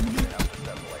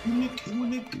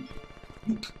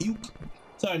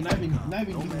 Sorry, not even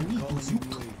unique. It's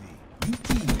Yuke.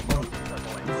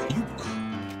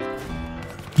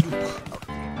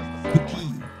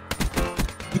 Yuki.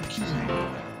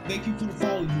 Thank you for the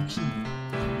follow, Yuki.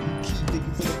 Thank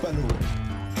you for the follow.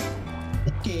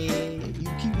 Okay,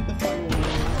 Yuki with the follow.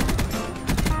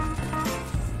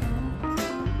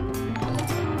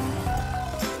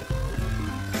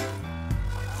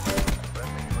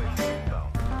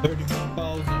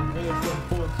 $31,000, really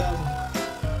for 4,000.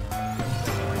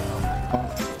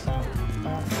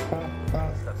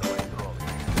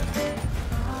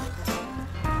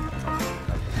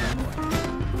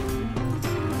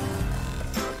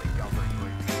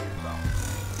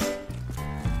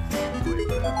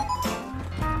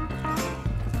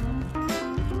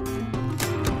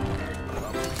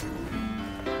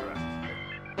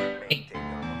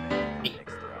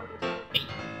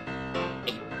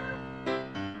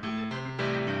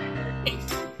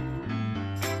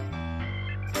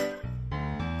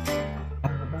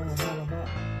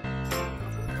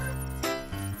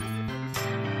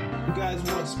 You guys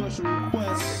want special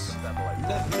requests?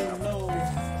 Let me know.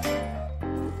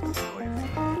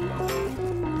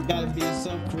 Gotta be a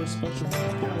sub for a special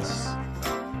request.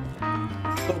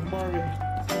 Don't worry,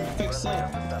 I'll fix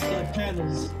up the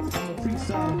panels. I'm a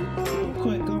freestyle real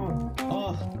quick on.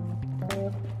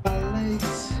 My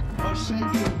legs are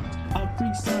shaking. I'm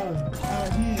freestyling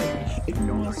out here. If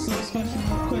you want some special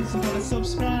requests, you gotta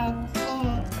subscribe.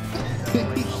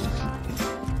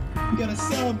 You gotta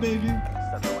sub, baby.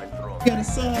 You gotta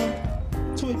sub.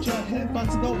 Twitch out here,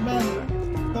 bots don't matter.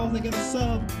 As long as they get a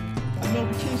sub, a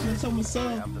notification of someone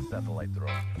sub.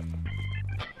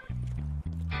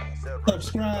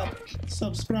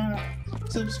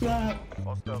 Subscribe.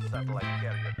 Hostile satellite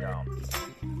carrier down.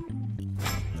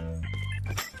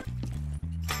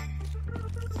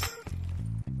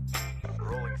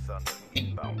 Rolling thunder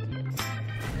inbound.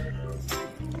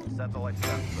 Satellite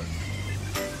transfer.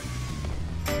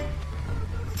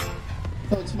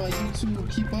 Go to my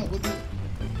YouTube, keep up with it.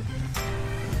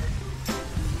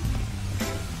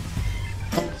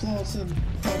 I'm flossing.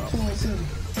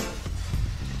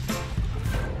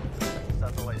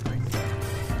 Satellite reset.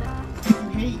 If you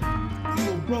hate,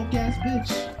 you a broke ass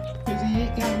bitch. Cause he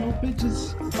ain't got no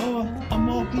bitches. I'm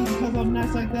all beat because I'm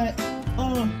nice like that.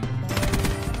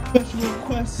 Special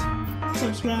request,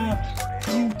 subscribe,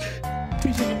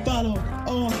 appreciate the follow.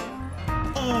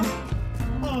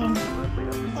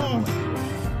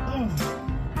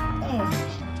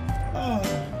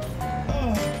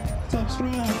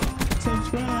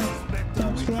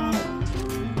 Subscribe.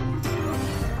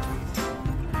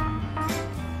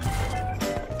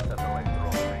 Satellite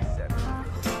drone reset.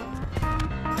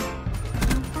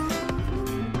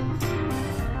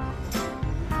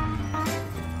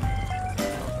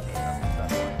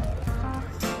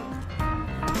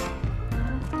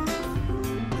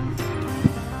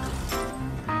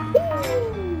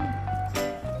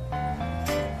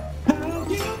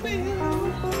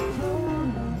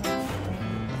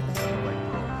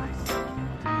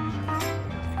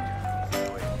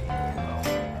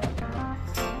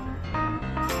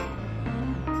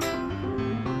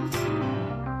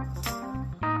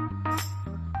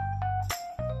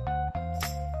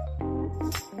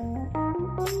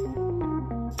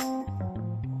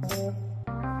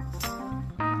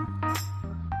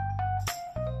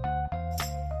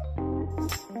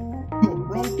 You a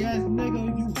broke ass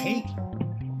nigga, you hate.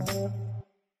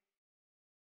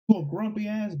 You a grumpy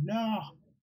ass, nah.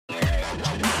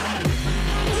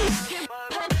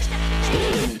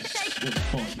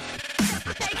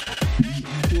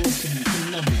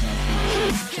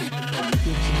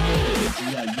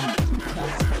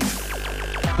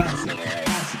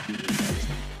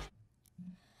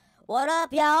 What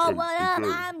up, y'all? Hey, What up?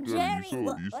 Jerry, I'm Jerry, Jerry. you saw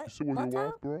What? you What? saw your What's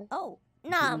wife, up? bro? Oh,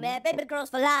 nah, man. Baby girls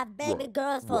for life. Baby Right,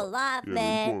 girls for right. life, Yeah,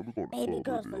 man. we're going to Baby club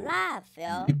girls with for you. life,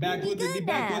 yo. Get back We with it, good get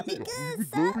back now. with We it. good, We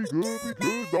son. good, We good,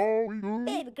 man. dog, we good.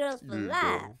 Baby girls for Yeah,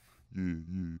 life. dog.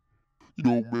 Yeah. You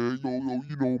know, man,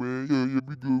 man. Yeah,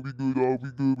 we good, dog.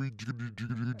 We good, we jiggity,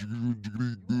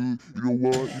 good.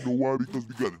 You know why? Because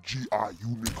we got a GI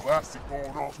Unit Classic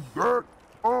going on. See that?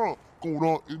 Going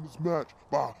on in this match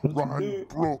by Ryan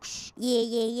Brooks.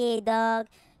 Yeah, dog.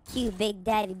 Q Big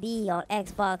Daddy B on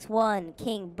Xbox One,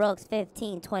 King Brooks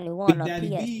 1521 Big on Daddy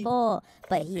B. PS4,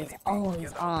 but he is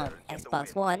always on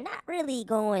Xbox One. Not really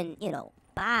going,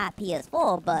 buy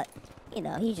PS4, but you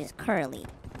know, he's just currently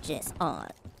just on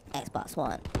Xbox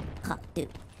One, Call of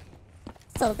Duty.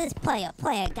 So this player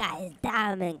got his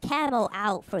diamond camo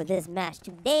out for this match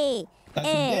today.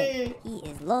 And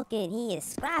he is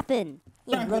scrapping.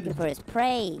 He's looking for his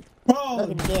prey.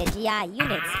 Looking to get GI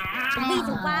units. The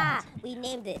reason why we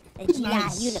named it the GI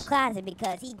unit classic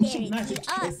because he guaranteed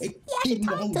us. He actually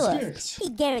talked to us. He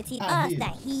guaranteed us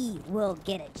that he will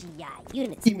get a GI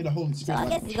unit. Give me the Holy So Spirit. I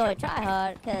guess he's going to try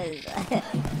hard because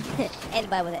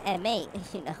anybody with an M8,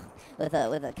 you know,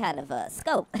 with a kind of a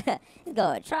scope, he's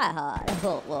going to try hard.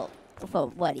 Well,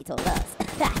 from what he told us.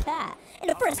 And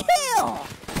the first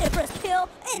kill,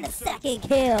 and the second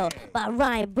kill by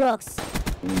Ryan Brooks.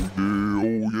 Oh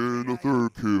yeah, the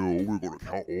third kill. We're gonna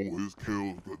count all his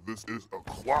kills because this is a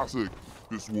classic.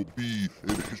 This will be in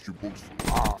the history books for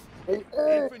life.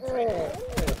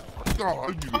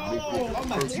 God, I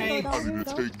need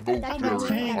to take notes,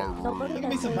 Jerry. Let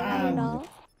me survive.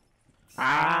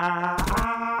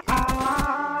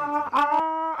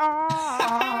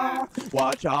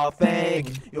 Watch y'all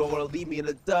think you're gonna leave me in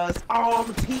the dust. Oh,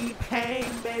 I'm T-Pain,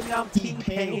 baby. I'm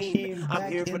T-Pain.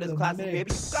 I'm here for this classic, baby.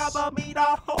 Forgot about me,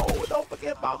 though. Don't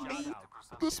forget about me.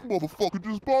 This motherfucker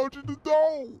just barged in the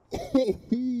door.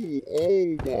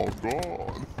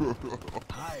 Oh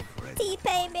my god.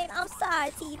 T-Pain, man. I'm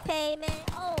sorry, T-Pain, man.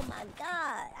 Oh my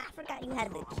god. I forgot you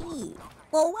had the key.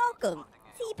 Well, welcome.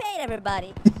 T-Pain,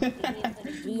 everybody.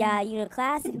 GI Unit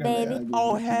Classic, baby.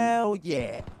 Oh, hell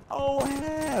yeah. Oh,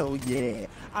 hell yeah.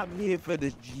 I'm here for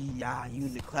this GI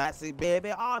Unit Classic,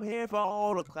 baby. I'm here for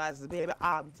all the classics, baby.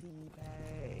 I'm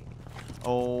T-Pain.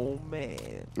 Oh,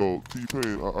 man. Yo,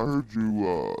 T-Pain, I heard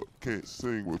you can't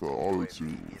sing with an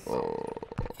auto-tune.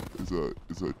 Is that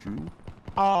true?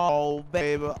 Oh,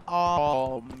 baby.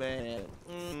 Oh, man.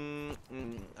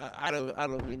 I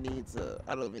don't even need to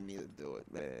do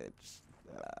it, man.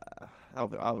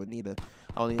 I would need to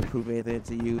prove anything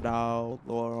to you, dog,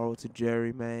 or to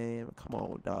Jerry, man. Come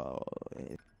on, dog.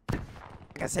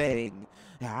 I sang.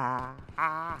 Yeah,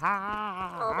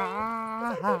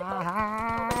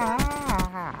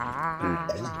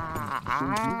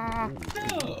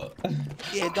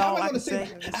 dog. I can sing.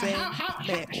 Man,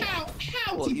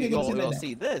 well, you gonna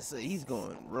see this? He's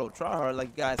going real try hard, like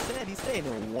you guys said. He's staying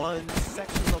in one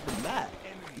section of the map.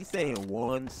 He's staying in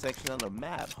one section of the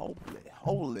map.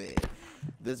 Holy.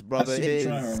 This brother is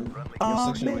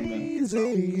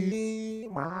amazing.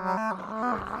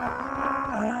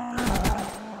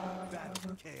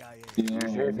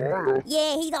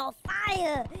 Yeah, he's on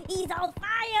fire. He's on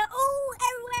fire. Ooh,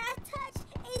 everywhere I touch,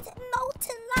 it's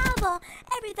molten lava.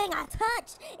 Everything I touch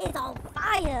is on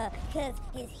fire because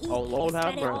his heat is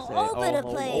spreading all over the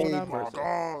place.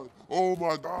 Oh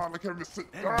my god, I can't even sit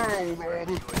down. Oh,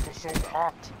 this is so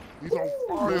hot. He's on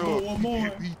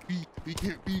fire. He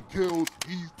can't be killed.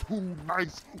 He's too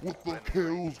nice with the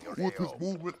kills, with his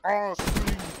movement.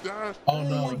 Spinning dash. Oh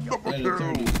no. Another kill.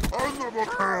 Another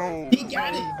kill. He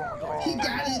got it. He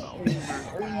got it.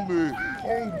 Holy.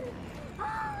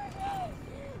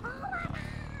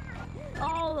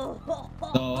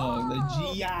 Oh, the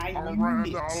GI I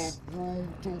ran out of room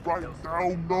to write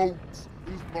down notes.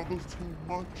 His mother's too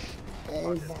much.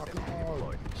 Oh my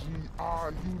god.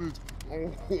 GI unit.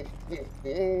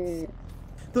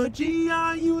 The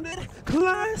GI Unit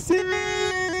Classic!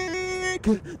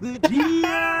 The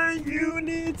GI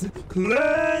Unit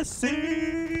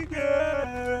Classic!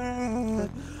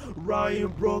 Ryan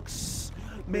Brooks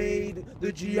made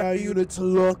the GI Unit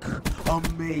look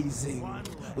amazing.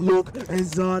 Look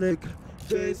exotic.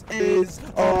 This is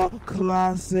a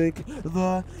classic.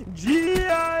 The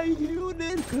GI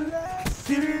Unit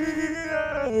Classic!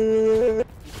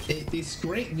 They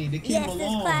scraped me. They came along.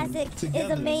 Yes, this classic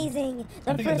together. is amazing.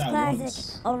 The first classic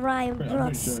on Ryan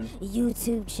Brooks'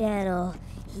 YouTube channel.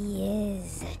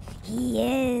 He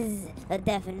is the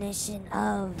definition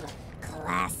of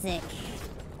classic.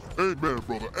 Amen,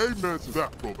 brother. Amen to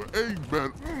that, brother.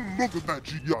 Amen. Look at that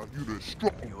GI unit.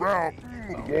 Struck around.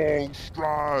 Long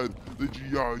stride. The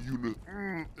GI unit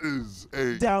is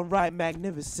a downright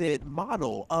magnificent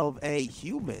model of a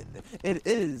human. It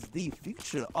is the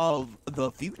future of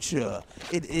the future.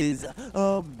 It is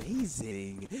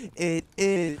amazing. It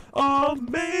is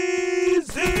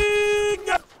amazing.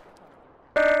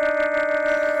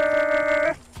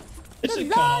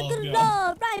 Good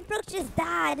Lord, Ryan Brooks just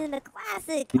died in the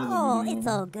classic. Oh, it's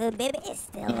all good, baby. It's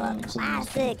still a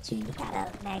classic. You got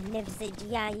a magnificent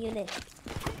GI unit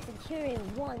securing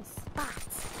one spot.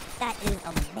 That is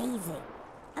amazing.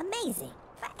 Amazing.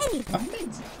 For anybody.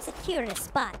 Secure a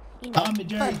spot. You know,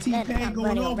 T-Pain going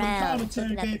running over around, commentary,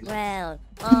 looking at the baby. ground.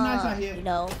 Nice out here. You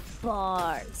know,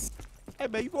 bars. Hey,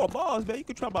 man, you want bars, man? You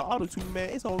can try my auto-tune, man.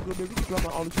 It's all good, man. You can try my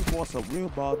auto-tune for some real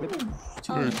bars, baby.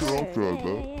 Oh, Hey, sure. I'll try Yeah,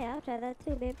 that. yeah, I'll try that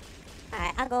too, babe.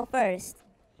 Alright, I'll go first.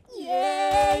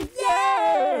 Yeah,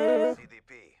 yeah!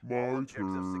 CDP. My Objectives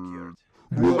turn.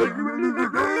 secured.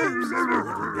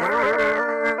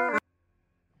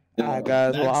 Alright,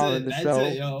 guys, we're That's all it. in the That's show.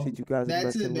 it, yo. Teach you guys a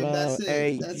That's it, lesson babe. love. That's it.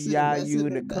 Hey, That's it. GIU That's in the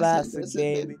it. That's it. classic, That's it,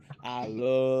 babe. baby. I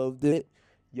loved it.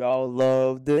 Y'all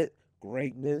loved it.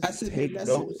 Greatness. That's it, Take babe. That's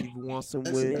notes it. if you want some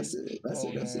That's it. wins. That's it. That's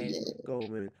it. That's it. Yeah. Go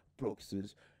and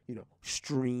Brooks's,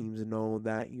 streams and all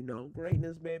that.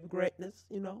 Greatness, baby. Greatness.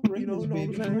 Greatness,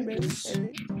 baby. Greatness.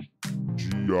 Hey.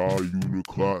 GIU the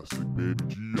classic, baby.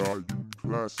 GIU the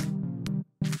classic.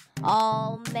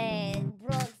 Oh man,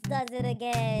 Brooks does it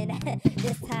again.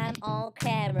 This time on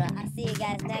camera. I'll see you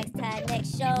guys next time,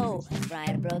 next show.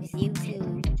 Brian Brooks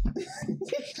YouTube.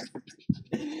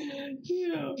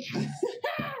 Yeah.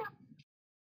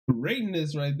 Rating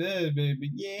this right there, baby.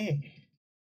 Yeah.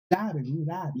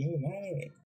 Yeah.